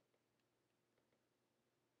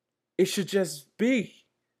 It should just be.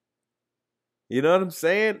 You know what I'm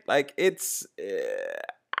saying? Like it's,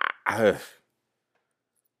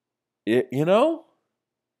 you know,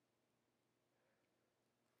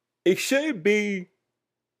 it should be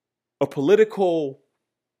a political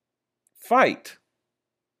fight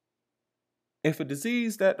if a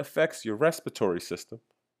disease that affects your respiratory system,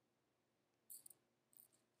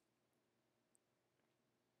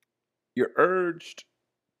 you're urged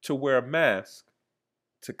to wear a mask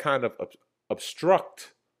to kind of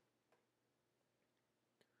obstruct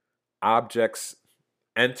objects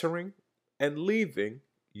entering and leaving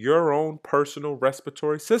your own personal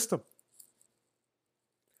respiratory system.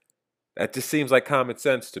 That just seems like common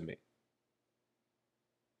sense to me.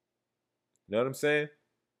 You know what I'm saying?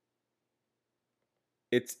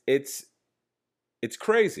 It's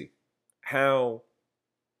crazy how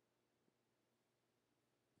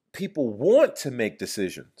people want to make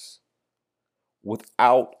decisions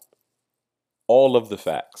without all of the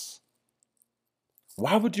facts.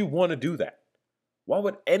 Why would you want to do that? Why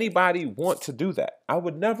would anybody want to do that? I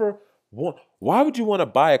would never want. Why would you want to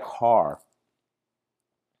buy a car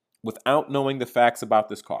without knowing the facts about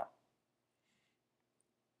this car?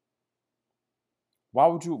 Why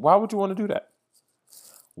would you want to do that?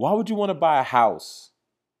 Why would you want to buy a house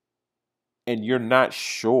and you're not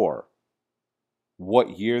sure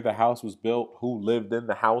what year the house was built, who lived in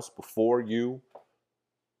the house before you,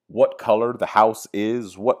 what color the house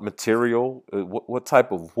is, what material, what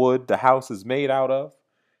type of wood the house is made out of?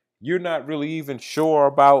 You're not really even sure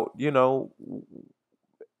about,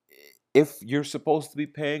 if you're supposed to be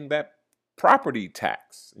paying that property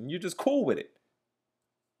tax, and you're just cool with it.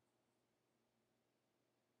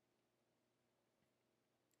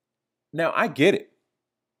 Now, I get it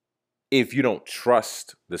if you don't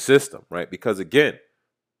trust the system, right? Because again,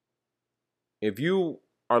 if you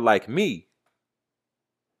are like me,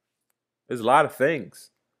 there's a lot of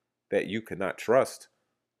things that you cannot trust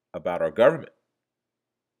about our government,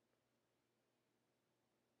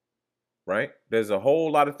 right? There's a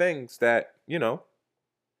whole lot of things that, you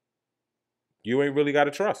ain't really got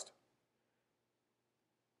to trust.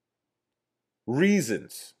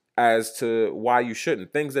 Reasons as to why you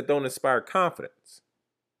shouldn't. Things that don't inspire confidence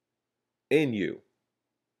in you,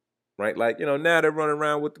 right? Like, now they're running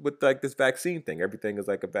around with like this vaccine thing. Everything is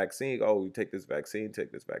like a vaccine. Oh, you take this vaccine,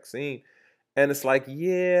 take this vaccine. And it's like,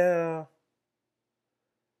 yeah,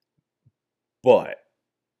 but,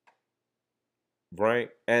 right?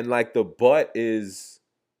 And like the but is,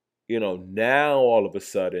 now all of a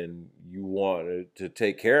sudden you want to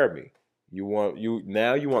take care of me. You want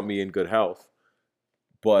me in good health.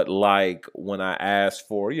 But like when I asked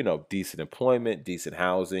for, decent employment, decent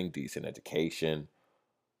housing, decent education,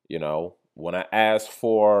 when I asked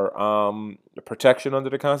for protection under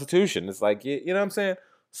the Constitution, it's like, you know what I'm saying?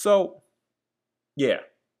 So, yeah,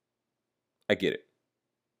 I get it.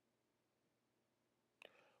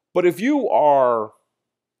 But if you are,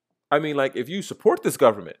 if you support this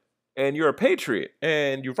government and you're a patriot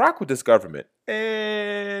and you rock with this government,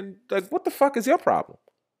 and like, what the fuck is your problem?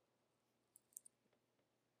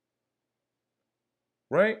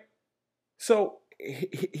 Right? So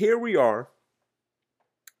here we are.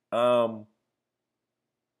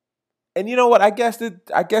 And you know what? I guess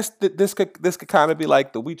that this could kind of be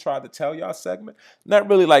like the "we tried to tell y'all" segment. Not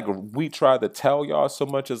really like we tried to tell y'all so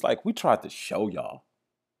much as like we tried to show y'all.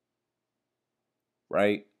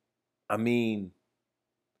 Right? I mean,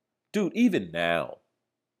 dude, even now,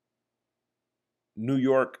 New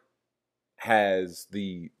York has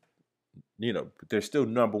they're still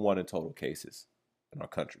number one in total cases in our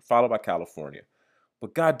country, followed by California.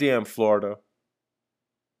 But goddamn Florida.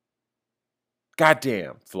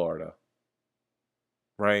 Goddamn Florida.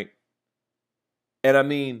 Right? And I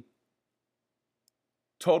mean,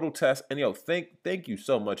 total test, and thank you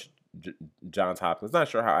so much, Johns Hopkins. Not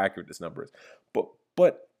sure how accurate this number is,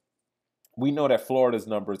 but we know that Florida's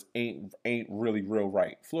numbers ain't really real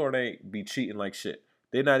right. Florida ain't be cheating like shit.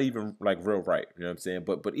 They're not even like real right. You know what I'm saying?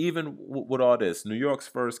 But even with all this, New York's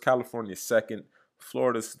first, California's second,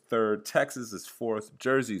 Florida's third, Texas is fourth,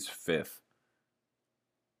 Jersey's fifth.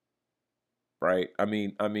 Right? I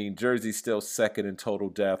mean, Jersey's still second in total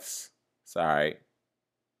deaths. It's all right.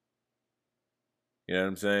 You know what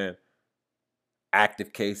I'm saying?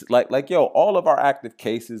 Active cases, like yo, all of our active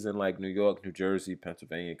cases in like New York, New Jersey,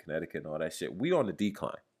 Pennsylvania, Connecticut, and all that shit, we on the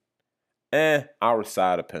decline. Our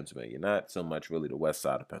side of Pennsylvania, not so much really the west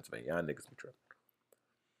side of Pennsylvania. Y'all niggas be tripping.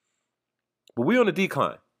 But we on the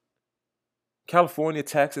decline. California,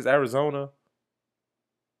 Texas, Arizona.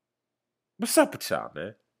 What's up with y'all,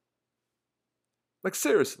 man? Like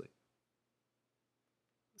seriously.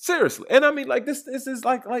 Seriously. And I mean, like, this is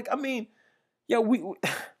I mean, yeah,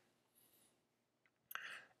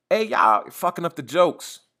 hey, y'all fucking up the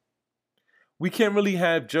jokes. We can't really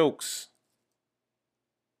have jokes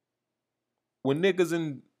when niggas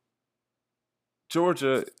in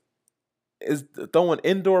Georgia is throwing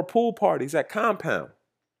indoor pool parties at compound.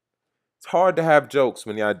 It's hard to have jokes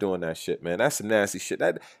when y'all doing that shit, man. That's some nasty shit.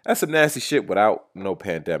 That's some nasty shit without no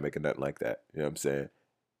pandemic and nothing like that. You know what I'm saying?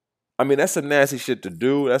 I mean, that's some nasty shit to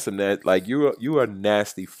do. That's some like you are a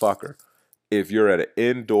nasty fucker if you're at an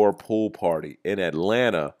indoor pool party in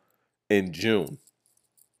Atlanta in June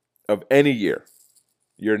of any year.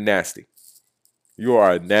 You're nasty. You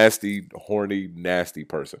are a nasty, horny, nasty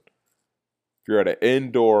person. If you're at an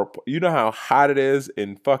indoor, you know how hot it is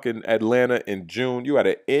in fucking Atlanta in June. You at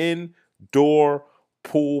an indoor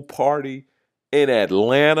pool party in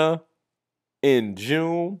Atlanta in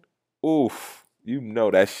June. Oof, you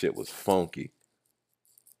know that shit was funky.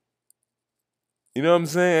 You know what I'm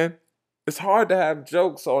saying? It's hard to have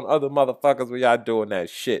jokes on other motherfuckers when y'all doing that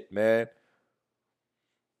shit, man.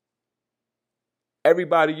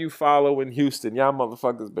 Everybody you follow in Houston, y'all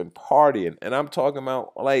motherfuckers been partying. And I'm talking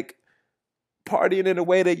about like partying in a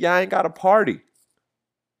way that y'all ain't got to party.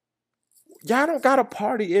 Y'all don't got to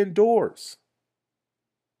party indoors.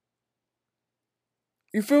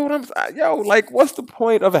 You feel what I'm saying? Yo, like, what's the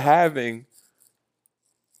point of having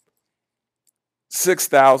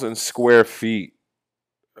 6,000 square feet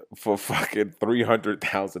for fucking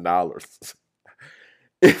 $300,000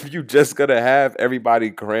 if you just gonna have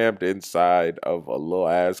everybody crammed inside of a little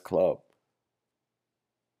ass club?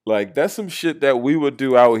 Like, that's some shit that we would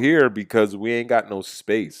do out here because we ain't got no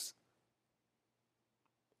space.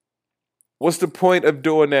 What's the point of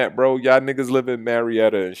doing that, bro? Y'all niggas live in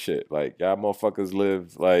Marietta and shit. Like, y'all motherfuckers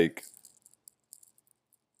live, like...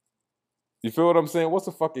 You feel what I'm saying? What's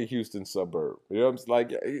a fucking Houston suburb? You know what I'm saying? Like,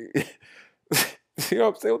 you know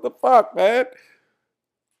what I'm saying? What the fuck, man?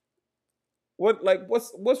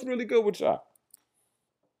 What's really good with y'all?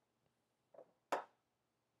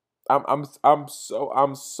 I'm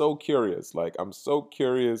so curious. Like, I'm so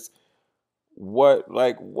curious because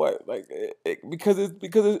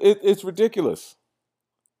it's ridiculous.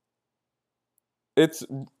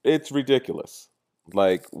 It's ridiculous.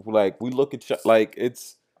 Like we look at like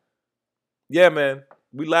it's yeah, man.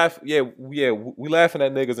 We laugh we laughing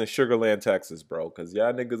at niggas in Sugarland, Texas, bro, cuz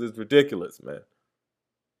y'all niggas is ridiculous, man.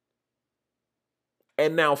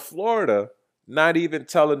 And now Florida not even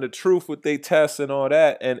telling the truth with they tests and all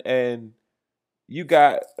that, and you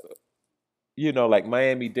got like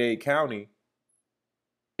Miami-Dade County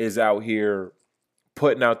is out here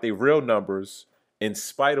putting out their real numbers in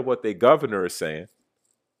spite of what their governor is saying.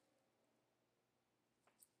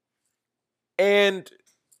 And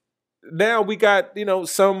now we got,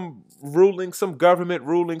 some ruling, some government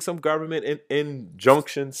ruling, some government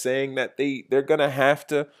injunction saying that they're going to have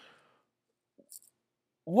to.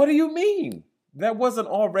 What do you mean? That wasn't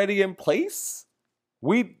already in place?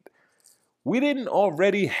 We didn't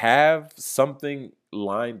already have something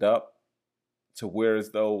lined up to where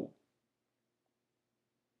as though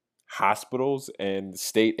hospitals and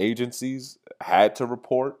state agencies had to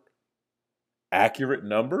report accurate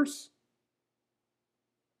numbers?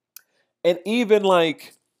 And even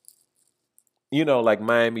like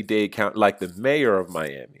Miami-Dade County, like the mayor of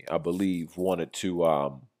Miami, I believe, wanted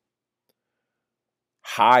to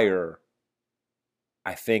hire,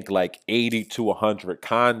 I think, like 80 to 100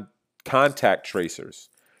 contact tracers.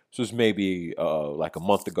 This was maybe like a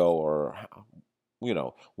month ago, or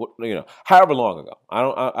however long ago.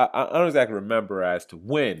 I don't exactly remember as to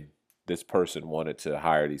when this person wanted to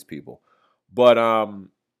hire these people, but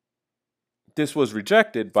this was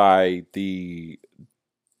rejected by the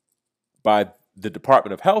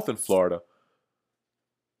Department of Health in Florida,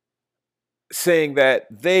 saying that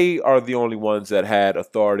they are the only ones that had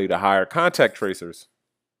authority to hire contact tracers,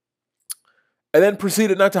 and then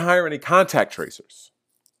proceeded not to hire any contact tracers.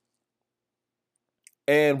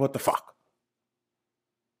 And what the fuck?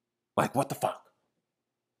 Like, what the fuck?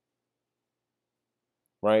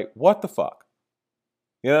 Right? What the fuck?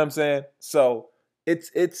 You know what I'm saying? So it's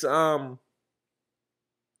hey,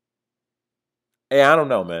 I don't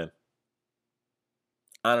know, man.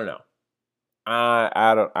 I don't know.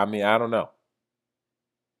 I don't know.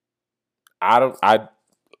 I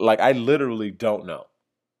literally don't know.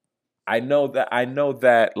 I know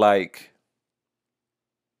that like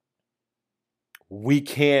we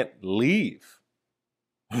can't leave.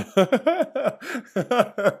 You know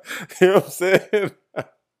what I'm saying?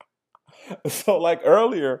 So like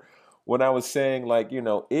earlier when I was saying like,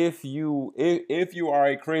 if you are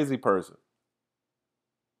a crazy person,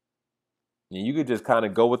 And you could just kind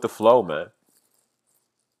of go with the flow, man.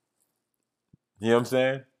 You know what I'm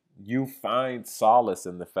saying? You find solace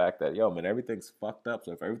in the fact that, yo, man, everything's fucked up.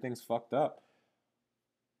 So if everything's fucked up,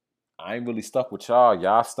 I ain't really stuck with y'all.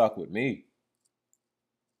 Y'all stuck with me.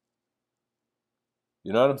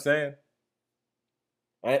 You know what I'm saying?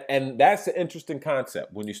 And that's an interesting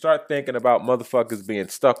concept. When you start thinking about motherfuckers being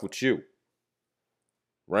stuck with you,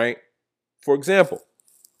 right? For example,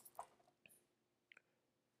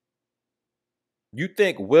 you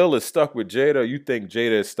think Will is stuck with Jada, or you think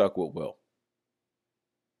Jada is stuck with Will,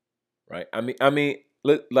 right?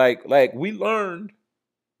 Like we learned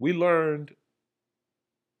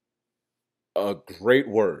a great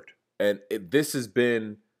word, and this has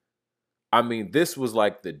been, this was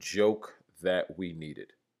like the joke that we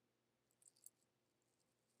needed,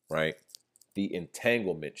 right? The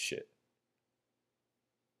entanglement shit.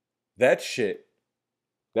 That shit,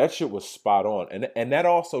 that shit was spot on, and that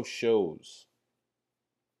also shows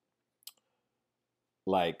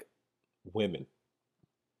like women.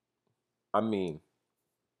 I mean,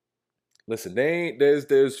 listen, they ain't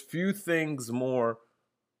there's few things more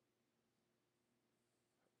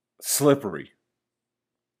slippery,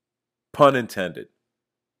 pun intended,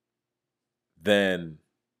 than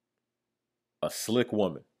a slick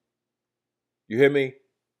woman. You hear me?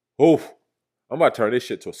 Oof. I'm about to turn this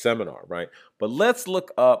shit to a seminar, right? But let's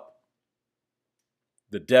look up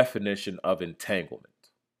the definition of entanglement,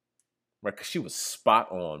 right? Because she was spot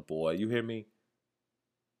on, boy. You hear me?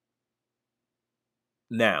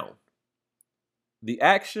 Noun: the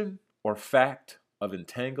action or fact of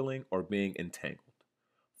entangling or being entangled.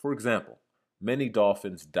 For example, many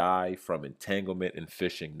dolphins die from entanglement in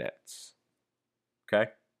fishing nets.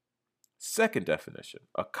 Okay? Second definition: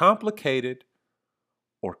 a complicated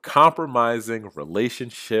or compromising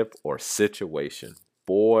relationship or situation.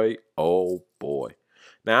 Boy, oh boy.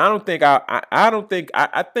 Now I think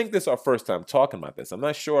this is our first time talking about this. I'm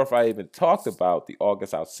not sure if I even talked about the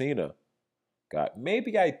August Alsina guy.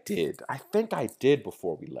 Maybe I did. I think I did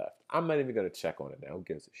before we left. I'm not even gonna check on it now. Who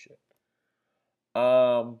gives a shit?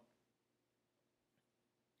 But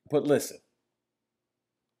listen,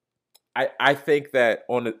 I think that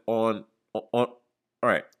all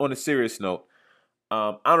right, on a serious note,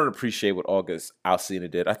 I don't appreciate what August Alsina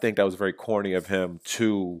did. I think that was very corny of him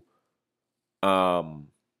to um,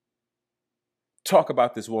 talk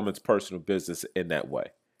about this woman's personal business in that way,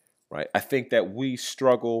 right? I think that we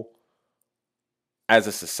struggle as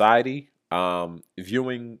a society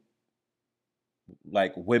viewing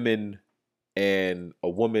like women and a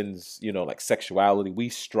woman's, like sexuality. We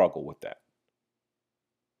struggle with that.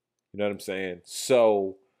 You know what I'm saying?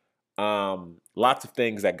 So lots of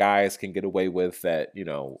things that guys can get away with that,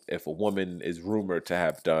 if a woman is rumored to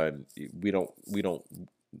have done, we don't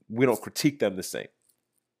critique them the same.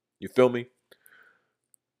 You feel me?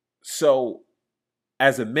 So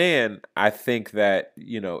as a man, I think that,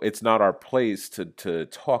 it's not our place to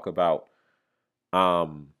talk about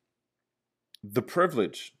um the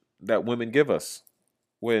privilege that women give us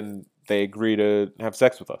when they agree to have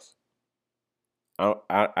sex with us.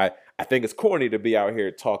 I think it's corny to be out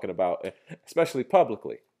here talking about, especially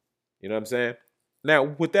publicly. You know what I'm saying? Now,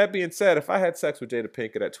 with that being said, if I had sex with Jada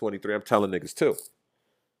Pinkett at 23, I'm telling niggas too.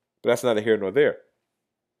 But that's neither here nor there.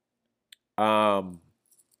 I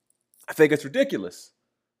think it's ridiculous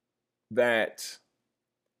that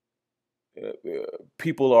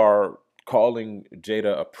people are calling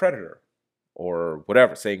Jada a predator or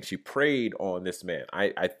whatever, saying she preyed on this man.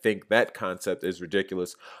 I think that concept is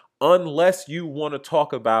ridiculous unless you want to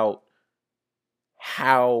talk about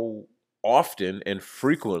how often and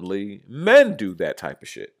frequently men do that type of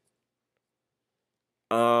shit.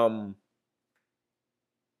 I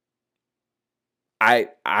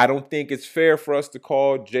don't think it's fair for us to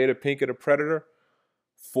call Jada Pinkett a predator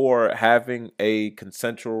for having a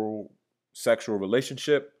consensual sexual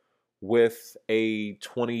relationship with a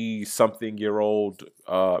 20-something-year-old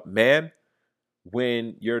man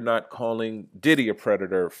when you're not calling Diddy a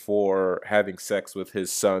predator for having sex with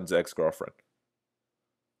his son's ex-girlfriend.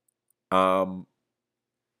 I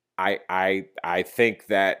think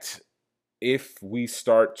that if we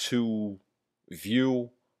start to view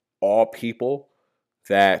all people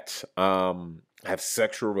that have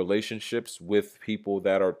sexual relationships with people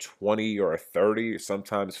that are 20 or 30 or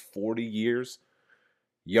sometimes 40 years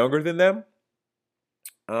younger than them,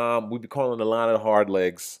 we'd be calling a lot of hard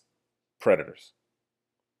legs predators.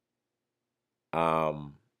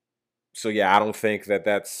 So yeah, I don't think that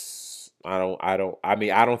that's I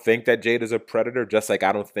don't think that Jada's a predator, just like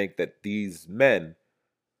I don't think that these men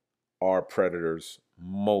are predators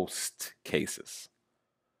most cases.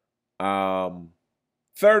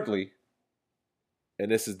 Thirdly,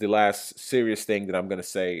 and this is the last serious thing that I'm going to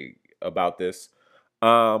say about this.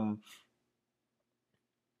 I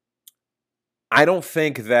don't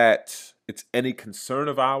think that it's any concern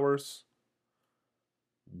of ours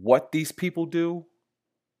what these people do.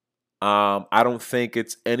 I don't think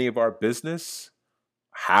it's any of our business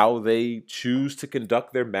how they choose to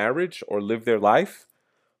conduct their marriage or live their life.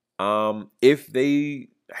 If they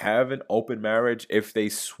have an open marriage, if they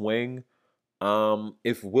swing,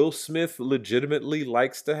 if Will Smith legitimately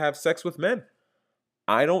likes to have sex with men,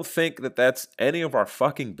 I don't think that that's any of our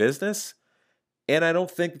fucking business. And I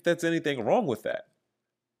don't think that that's anything wrong with that.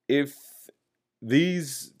 If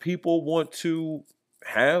these people want to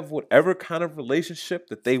have whatever kind of relationship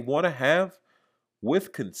that they want to have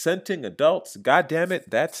with consenting adults, God damn it,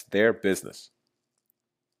 that's their business.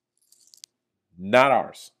 Not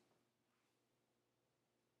ours.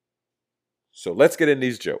 So let's get in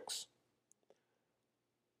these jokes.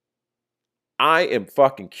 I am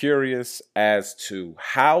fucking curious as to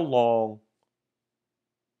how long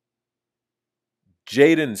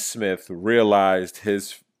Jaden Smith realized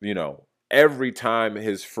his, every time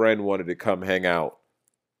his friend wanted to come hang out,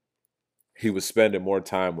 he was spending more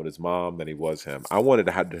time with his mom than he was him. I wanted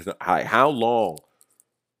to know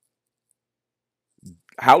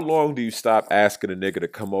how long do you stop asking a nigga to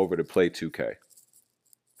come over to play 2K?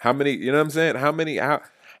 How many, you know what I'm saying? How many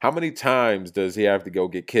times does he have to go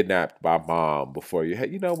get kidnapped by mom before you? Hey,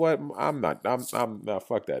 you know what? I'm not.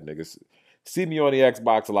 Fuck that, niggas. See me on the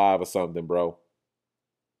Xbox Live or something, bro.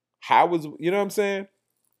 How was, you know what I'm saying?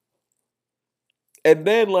 And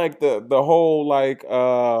then like the whole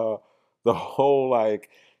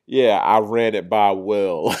yeah, I ran it by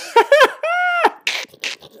Will.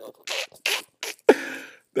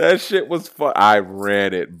 That shit was fun. I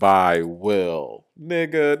ran it by Will,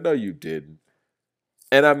 nigga. No, you didn't.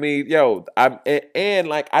 And I mean, yo, I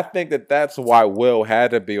think that that's why Will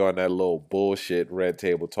had to be on that little bullshit Red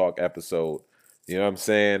Table Talk episode. You know what I'm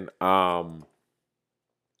saying?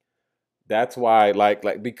 That's why,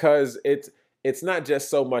 because it's not just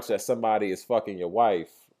so much that somebody is fucking your wife,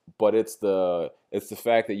 but it's the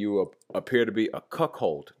fact that you appear to be a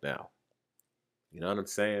cuckold now. You know what I'm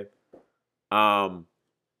saying?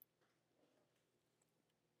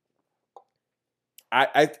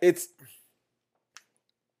 It's,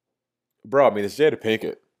 bro. I mean, it's Jada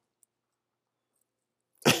Pinkett.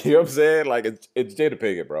 You know what I'm saying? Like it's Jada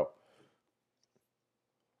Pinkett, bro.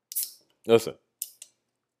 Listen.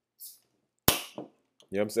 You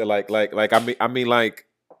know what I'm saying? Like,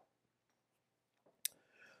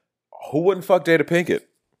 who wouldn't fuck Jada Pinkett?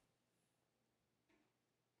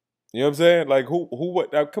 You know what I'm saying? Like, who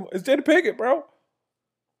would? Now, come on, it's Jada Pinkett, bro.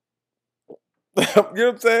 You know what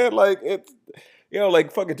I'm saying? Like, it's,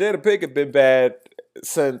 like fucking Jada Pinkett been bad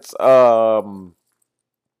since I'm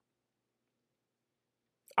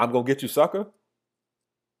Gonna Get You, Sucker.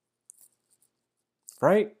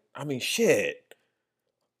 Right? I mean, shit.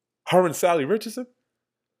 Her and Sally Richardson.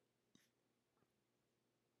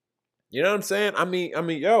 You know what I'm saying? I mean,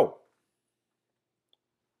 yo.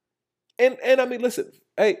 And I mean, listen,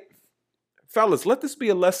 hey, fellas, let this be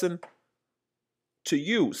a lesson to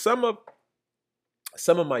you. Some of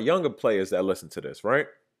my younger players that listen to this, right?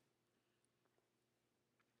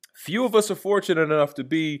 Few of us are fortunate enough to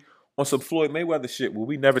be on some Floyd Mayweather shit where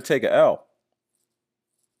we never take a L.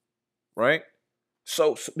 Right?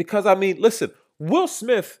 So because I mean, listen, Will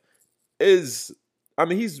Smith is, I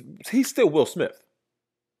mean, he's still Will Smith.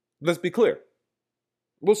 Let's be clear.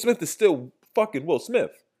 Will Smith is still fucking Will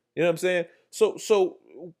Smith. You know what I'm saying? So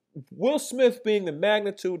Will Smith being the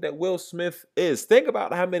magnitude that Will Smith is, think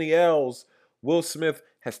about how many L's Will Smith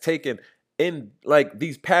has taken in like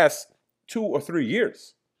these past 2 or 3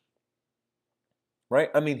 years.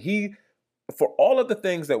 Right? I mean, for all of the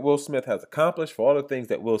things that Will Smith has accomplished, for all the things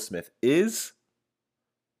that Will Smith is,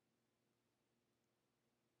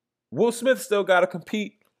 Will Smith still got to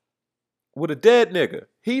compete with a dead nigga.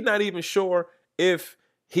 He not even sure if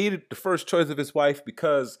he the first choice of his wife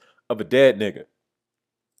because of a dead nigga.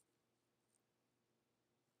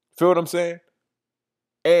 Feel what I'm saying?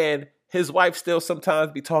 And his wife still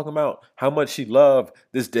sometimes be talking about how much she loved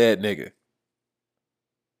this dead nigga.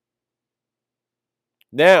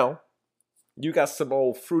 Now, you got some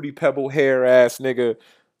old fruity pebble hair ass nigga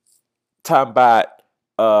talking about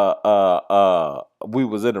we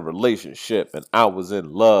was in a relationship and I was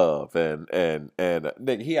in love and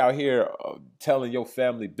nigga, he out here telling your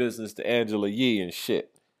family business to Angela Yee and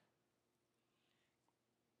shit.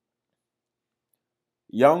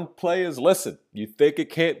 Young players, listen, you think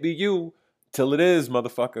it can't be you till it is,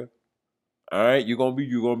 motherfucker. All right, you're gonna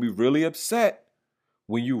be really upset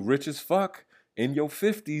when you rich as fuck in your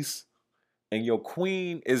 50s and your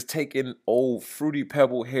queen is taking old fruity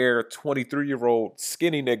pebble hair 23-year-old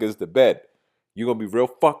skinny niggas to bed, you're going to be real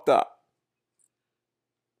fucked up.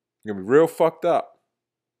 You're going to be real fucked up.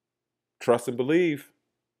 Trust and believe.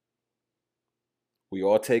 We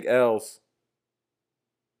all take L's.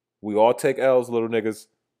 We all take L's, little niggas.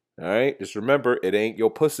 All right? Just remember, it ain't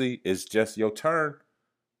your pussy. It's just your turn.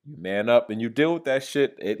 You man up and you deal with that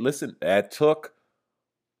shit. Listen, that took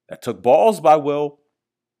balls by Will.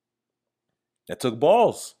 That took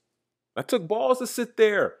balls. That took balls to sit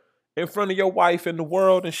there in front of your wife and the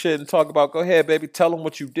world and shit and talk about, go ahead, baby, tell them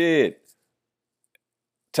what you did.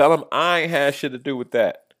 Tell them I ain't had shit to do with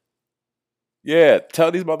that. Yeah,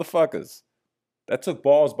 tell these motherfuckers. That took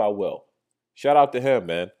balls by Will. Shout out to him,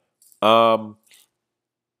 man.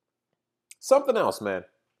 Something else, man.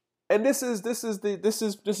 And this is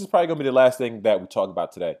probably gonna be the last thing that we talk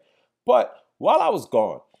about today. But while I was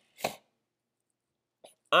gone,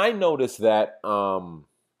 I noticed that Deshaun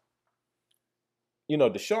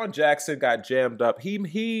Jackson got jammed up.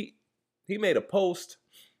 He made a post,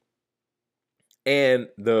 and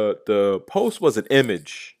the post was an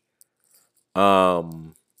image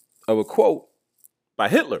of a quote by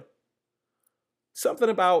Hitler. Something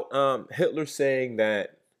about Hitler saying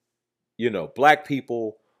that, black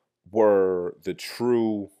people were the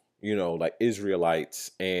true, like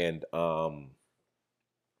Israelites, and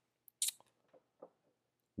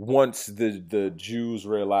once the Jews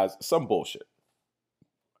realized some bullshit.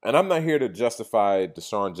 And I'm not here to justify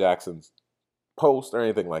Deshaun Jackson's post or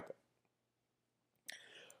anything like that.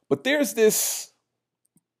 But there's this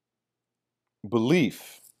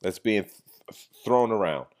belief that's being thrown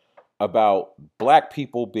around about black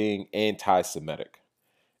people being anti-Semitic.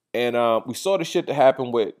 And we saw the shit that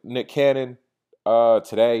happened with Nick Cannon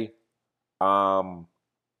today.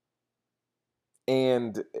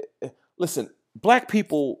 And listen, black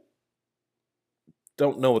people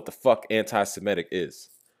don't know what the fuck anti-Semitic is.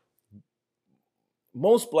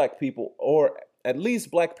 Most black people, or at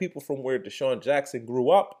least black people from where Deshaun Jackson grew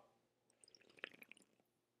up,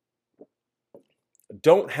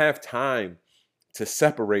 don't have time to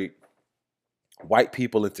separate white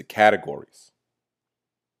people into categories.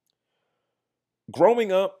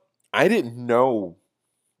 Growing up, I didn't know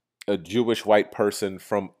a Jewish white person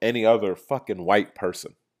from any other fucking white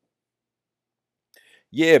person.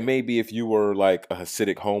 Yeah, maybe if you were like a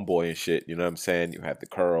Hasidic homeboy and shit, you know what I'm saying? You had the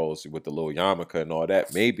curls with the little yarmulke and all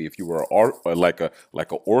that. Maybe if you were like a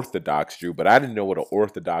Orthodox Jew, but I didn't know what an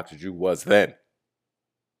Orthodox Jew was then,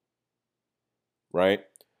 right?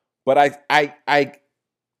 But I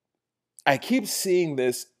keep seeing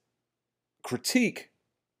this critique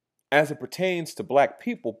as it pertains to black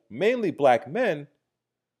people, mainly black men.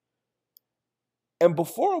 And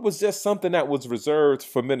before it was just something that was reserved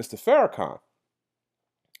for Minister Farrakhan.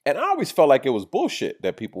 And I always felt like it was bullshit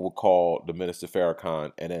that people would call the Minister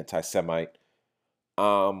Farrakhan an anti-Semite.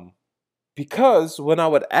 Because when I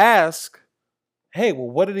would ask, hey, well,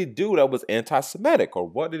 what did he do that was anti-Semitic? Or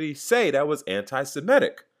what did he say that was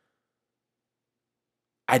anti-Semitic?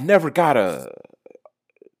 I never got a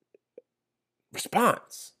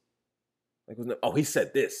response. Like, oh, he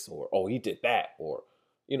said this, or oh, he did that, or,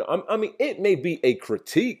 I mean, it may be a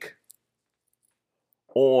critique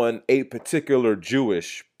on a particular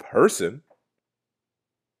Jewish person,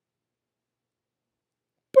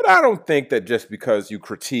 but I don't think that just because you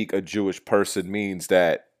critique a Jewish person means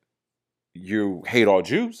that you hate all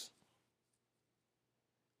Jews.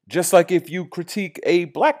 Just like if you critique a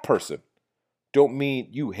black person, don't mean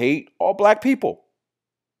you hate all black people.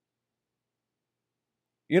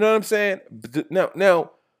 You know what I'm saying?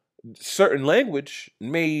 Now, certain language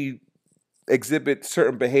may exhibit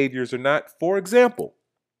certain behaviors or not. For example,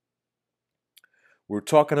 we're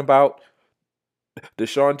talking about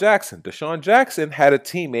Deshaun Jackson. Deshaun Jackson had a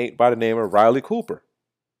teammate by the name of Riley Cooper.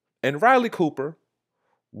 And Riley Cooper,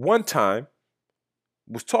 one time,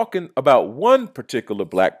 was talking about one particular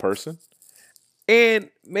black person and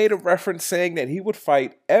made a reference saying that he would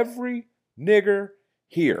fight every nigger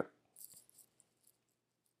here.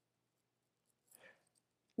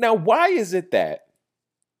 Now, why is it that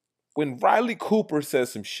when Riley Cooper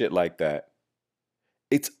says some shit like that,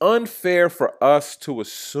 it's unfair for us to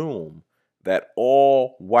assume that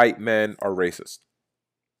all white men are racist?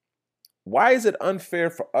 Why is it unfair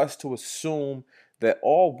for us to assume that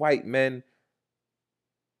all white men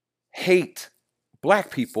hate black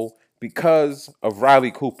people because of Riley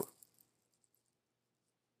Cooper?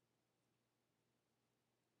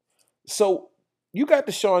 So you got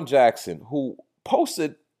Deshaun Jackson, who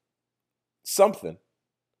posted something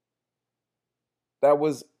that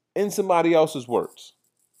was in somebody else's words.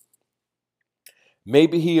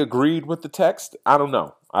 Maybe he agreed with the text. I don't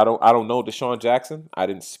know. I don't know Deshaun Jackson. I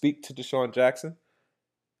didn't speak to Deshaun Jackson.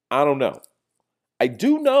 I don't know. I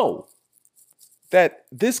do know that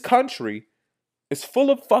this country is full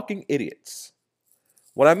of fucking idiots.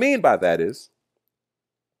 What I mean by that is,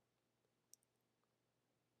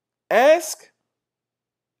 ask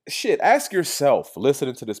yourself,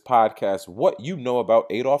 listening to this podcast, what you know about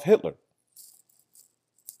Adolf Hitler.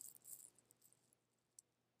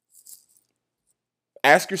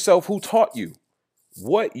 Ask yourself who taught you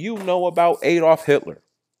what you know about Adolf Hitler.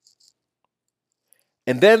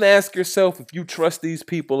 And then ask yourself if you trust these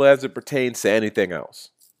people as it pertains to anything else.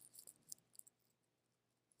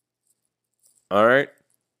 All right?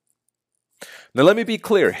 Now let me be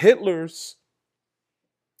clear. Hitler's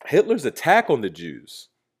attack on the Jews,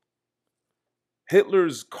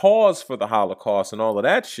 Hitler's cause for the Holocaust and all of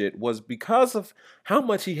that shit was because of how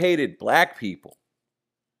much he hated black people.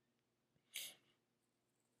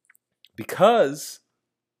 Because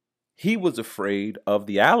he was afraid of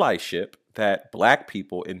the allyship that black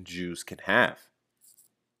people and Jews can have.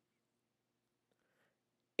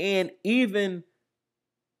 And even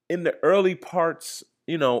in the early parts,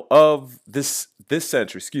 of this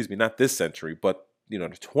century, not this century, but, the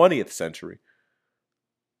 20th century,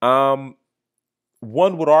 one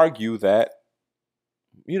would argue that,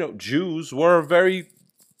 Jews were a very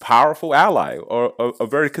powerful ally or a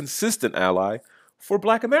very consistent ally for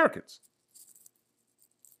black Americans.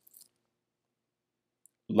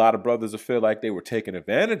 A lot of brothers will feel like they were taken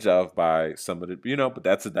advantage of by some of the, but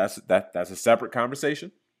that's a separate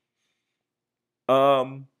conversation.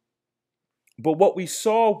 But what we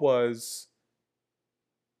saw was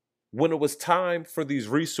when it was time for these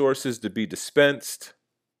resources to be dispensed,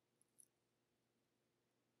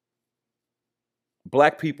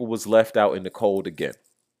 black people was left out in the cold again.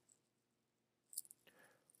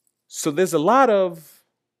 So there's a lot of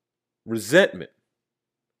resentment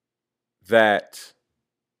that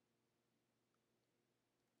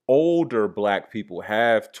older black people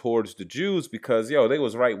have towards the Jews because, they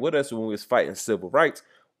was right with us when we was fighting civil rights.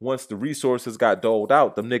 Once the resources got doled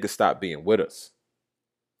out, them niggas stopped being with us.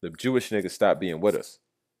 The Jewish niggas stopped being with us.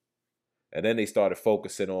 And then they started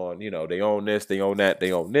focusing on, they own this, they own that,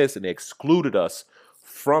 they own this, and they excluded us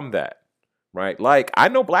from that, right? Like, I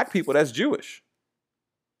know black people that's Jewish.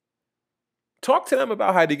 Talk to them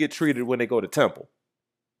about how they get treated when they go to temple.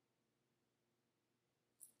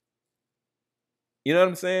 You know what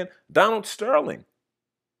I'm saying? Donald Sterling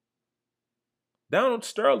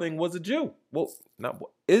was a Jew. Well,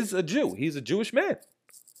 is a Jew. He's a Jewish man.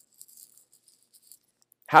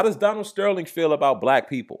 How does Donald Sterling feel about black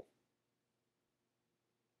people?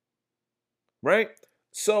 Right?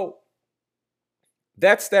 So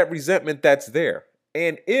that's that resentment that's there.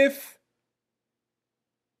 And if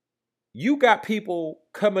you got people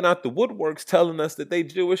coming out the woodworks telling us that they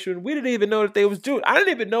Jewish, and we didn't even know that they was Jewish. I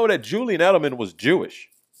didn't even know that Julian Edelman was Jewish.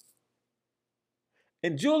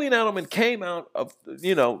 And Julian Edelman came out of,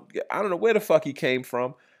 I don't know where the fuck he came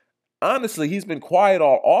from. Honestly, he's been quiet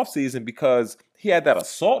all offseason because he had that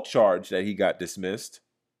assault charge that he got dismissed.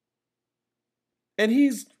 And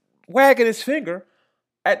he's wagging his finger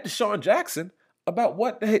at Deshaun Jackson about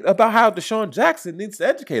how Deshaun Jackson needs to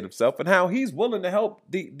educate himself and how he's willing to help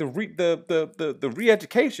the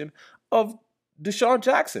re-education of Deshaun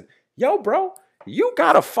Jackson. Yo, bro, you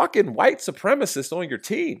got a fucking white supremacist on your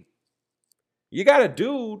team. You got a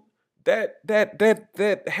dude that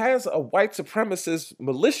has a white supremacist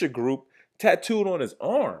militia group tattooed on his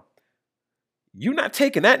arm. You not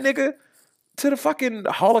taking that nigga to the fucking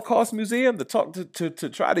Holocaust Museum to talk to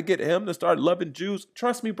try to get him to start loving Jews?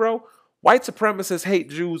 Trust me, bro. White supremacists hate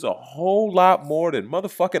Jews a whole lot more than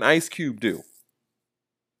motherfucking Ice Cube do.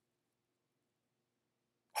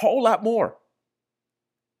 Whole lot more.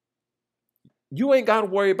 You ain't got to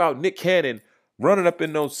worry about Nick Cannon running up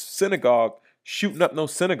in no synagogue, shooting up no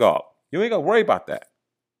synagogue. You ain't got to worry about that.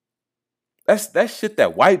 That's shit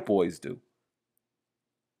that white boys do. You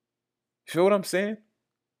feel what I'm saying?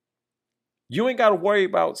 You ain't got to worry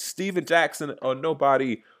about Steven Jackson or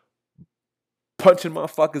nobody punching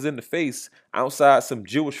motherfuckers in the face outside some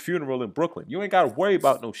Jewish funeral in Brooklyn. You ain't got to worry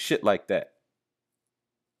about no shit like that.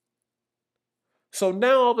 So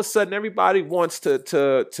now all of a sudden everybody wants to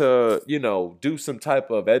do some type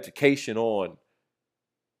of education on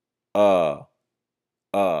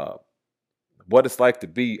what it's like to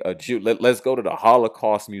be a Jew. Let's go to the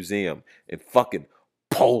Holocaust Museum in fucking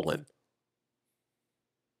Poland.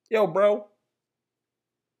 Yo, bro.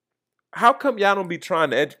 How come y'all don't be trying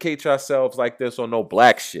to educate yourselves like this on no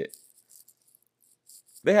black shit?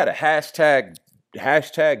 They had a hashtag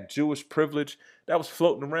Jewish privilege that was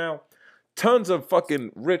floating around. Tons of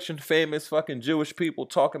fucking rich and famous fucking Jewish people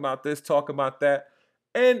talking about this, talking about that.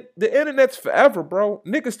 And the internet's forever, bro.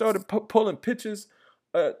 Niggas started pulling pictures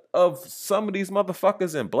of some of these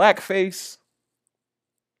motherfuckers in blackface.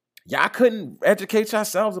 Y'all couldn't educate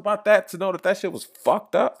yourselves about that to know that that shit was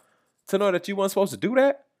fucked up? To know that you weren't supposed to do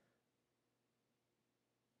that?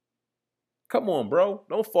 Come on, bro.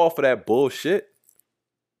 Don't fall for that bullshit.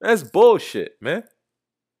 That's bullshit, man.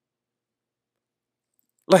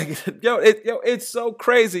 Like, it's so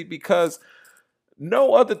crazy because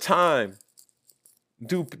no other time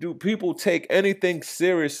do people take anything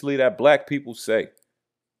seriously that black people say.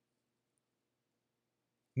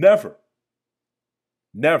 Never.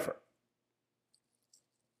 Never.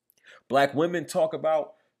 Black women talk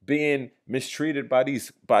about being mistreated by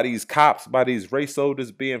these cops, by these race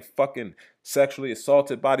soldiers, being fucking sexually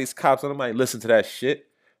assaulted by these cops. I don't mind listen to that shit.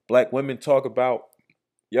 Black women talk about,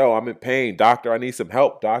 yo, I'm in pain, doctor. I need some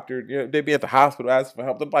help, doctor. You know, they be at the hospital asking for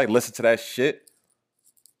help. Nobody listen to that shit.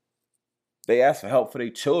 They ask for help for their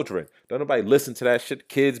children. Don't nobody listen to that shit.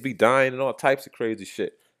 Kids be dying and all types of crazy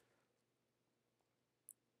shit.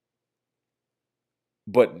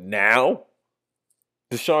 But now,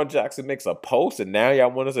 Deshaun Jackson makes a post, and now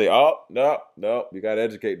y'all want to say, oh, no, you got to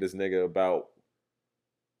educate this nigga about.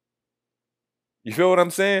 You feel what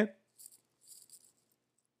I'm saying?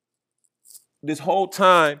 This whole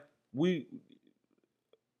time, we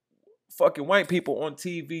fucking white people on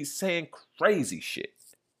TV saying crazy shit.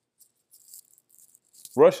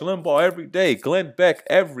 Rush Limbaugh every day. Glenn Beck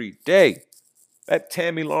every day. That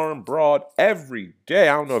Tammy Lauren broad every day.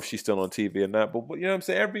 I don't know if she's still on TV or not, but you know what I'm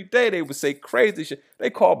saying? Every day they would say crazy shit. They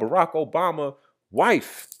call Barack Obama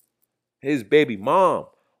wife, his baby mom,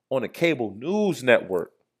 on a cable news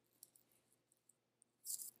network.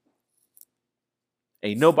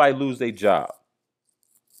 Ain't nobody lose their job.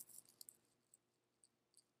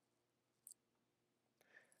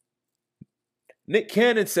 Nick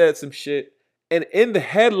Cannon said some shit, and in the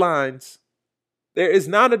headlines, there is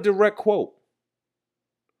not a direct quote.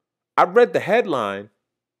 I read the headline,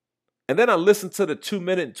 and then I listened to the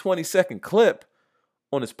 2-minute and 20-second clip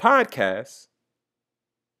on his podcast,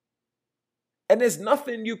 and there's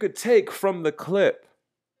nothing you could take from the clip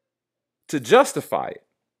to justify it.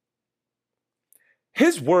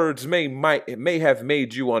 His words may have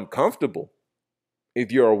made you uncomfortable if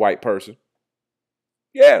you're a white person.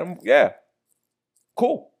 Yeah,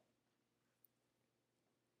 cool.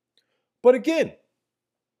 But again,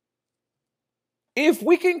 if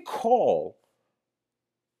we can call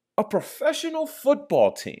a professional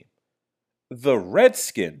football team the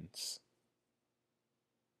Redskins,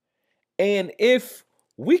 and if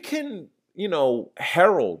we can,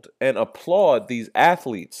 herald and applaud these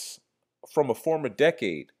athletes from a former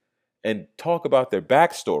decade and talk about their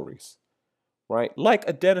backstories, right? Like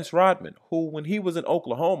a Dennis Rodman, who, when he was in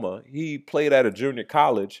Oklahoma, he played at a junior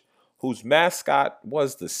college whose mascot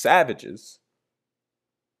was the Savages.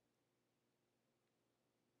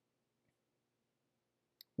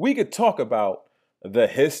 We could talk about the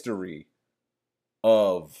history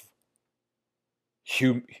of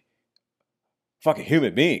fucking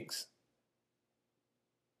human beings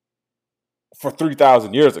for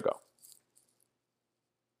 3,000 years ago.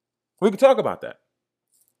 We could talk about that.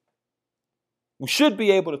 We should be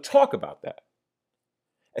able to talk about that.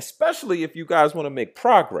 Especially if you guys want to make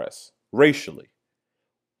progress racially.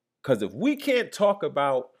 Because if we can't talk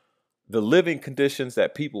about the living conditions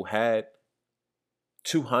that people had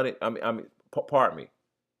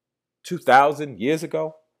 2,000 years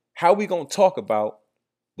ago, how are we going to talk about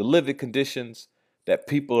the living conditions that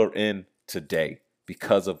people are in today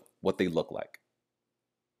because of what they look like?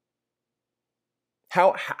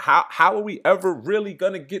 How are we ever really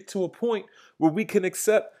going to get to a point where we can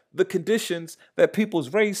accept the conditions that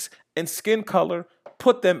people's race and skin color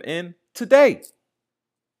put them in today?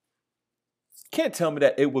 Can't tell me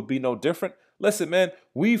that it would be no different. Listen, man,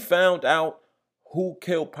 we found out who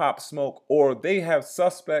killed Pop Smoke, or they have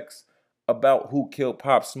suspects about who killed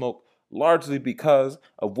Pop Smoke, largely because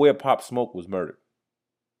of where Pop Smoke was murdered.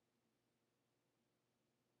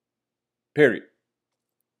 Period.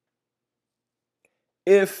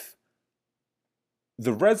 If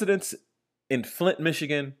the residents in Flint,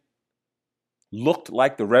 Michigan looked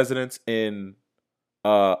like the residents in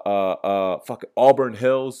fucking Auburn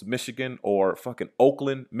Hills, Michigan, or fucking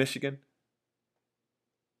Oakland, Michigan,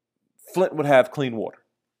 Flint would have clean water.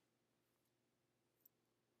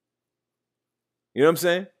 You know what I'm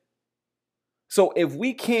saying? So if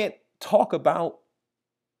we can't talk about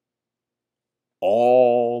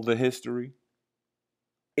all the history,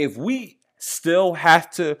 if we still have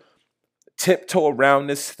to tiptoe around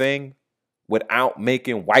this thing without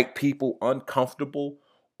making white people uncomfortable,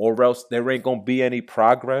 or else there ain't gonna be any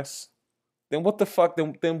progress, then what the fuck?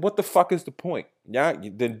 Then what the fuck is the point? Yeah,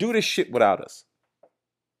 then do this shit without us.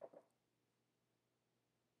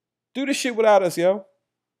 Do this shit without us, yo.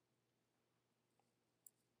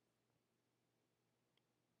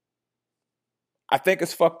 I think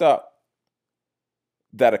it's fucked up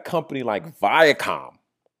that a company like Viacom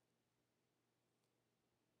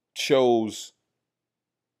chose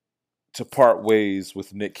to part ways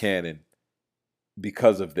with Nick Cannon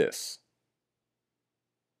because of this.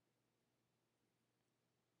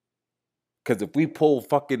 Because if we pull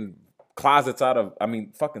fucking closets out of,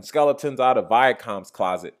 fucking skeletons out of Viacom's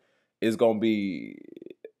closet, is gonna be,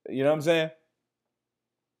 you know what I'm saying?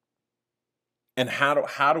 And how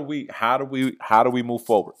do we move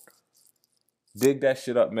forward? Dig that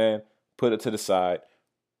shit up, man. Put it to the side.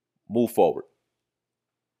 Move forward.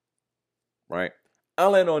 Right?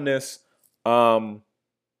 I'll end on this. We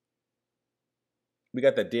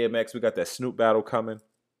got that DMX, we got that Snoop battle coming.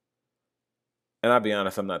 And I'll be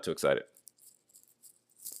honest, I'm not too excited.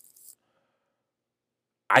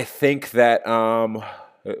 I think that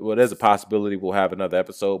there's a possibility we'll have another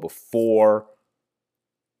episode before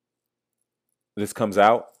this comes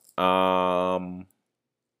out.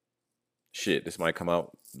 This might come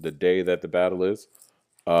out the day that the battle is.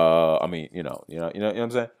 You know what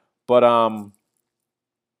I'm saying? But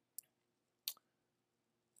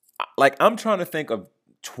like, I'm trying to think of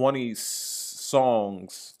 20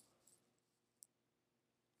 songs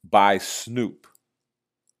by Snoop.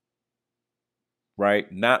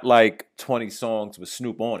 Right? Not like 20 songs with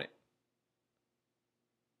Snoop on it.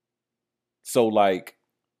 So like,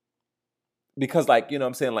 because like, you know what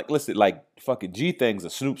I'm saying? Like, listen, like fucking G Thing's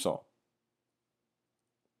a Snoop song.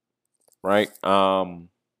 Right? You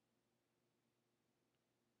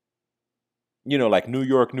know, like New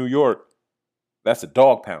York, New York, that's a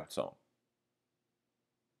Dog Pound song.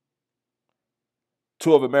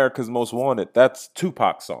 Two of America's Most Wanted, that's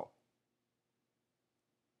Tupac's song.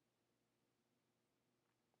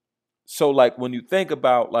 So like, when you think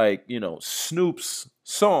about like, you know, Snoop's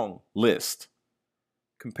song list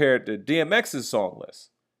compared to DMX's song list,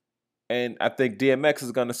 and I think DMX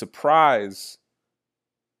is going to surprise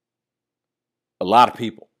a lot of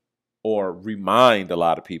people, or remind a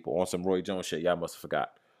lot of people on some Roy Jones shit. Y'all must have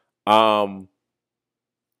forgot. But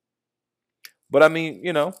I mean,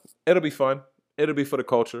 you know, it'll be fun. It'll be for the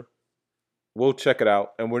culture. We'll check it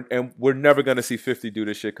out, and we're never gonna see 50 do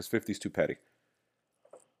this shit because 50's too petty.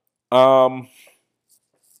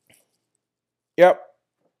 Yep.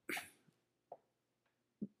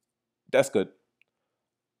 That's good.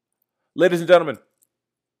 Ladies and gentlemen,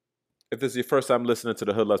 if this is your first time listening to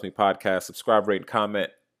the Hood Loves Me podcast, subscribe, rate, and comment.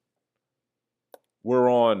 We're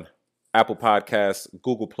on Apple Podcasts,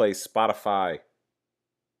 Google Play, Spotify,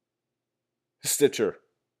 Stitcher,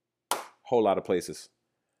 whole lot of places.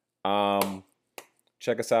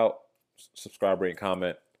 Check us out. Subscribe, rate, and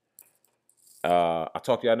comment. I'll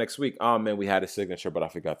talk to y'all next week. Oh man, we had a signature, but I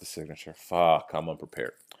forgot the signature. Fuck, I'm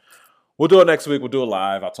unprepared. We'll do it next week. We'll do it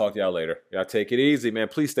live. I'll talk to y'all later. Y'all take it easy, man.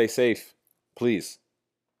 Please stay safe. Please.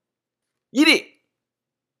 Eat it.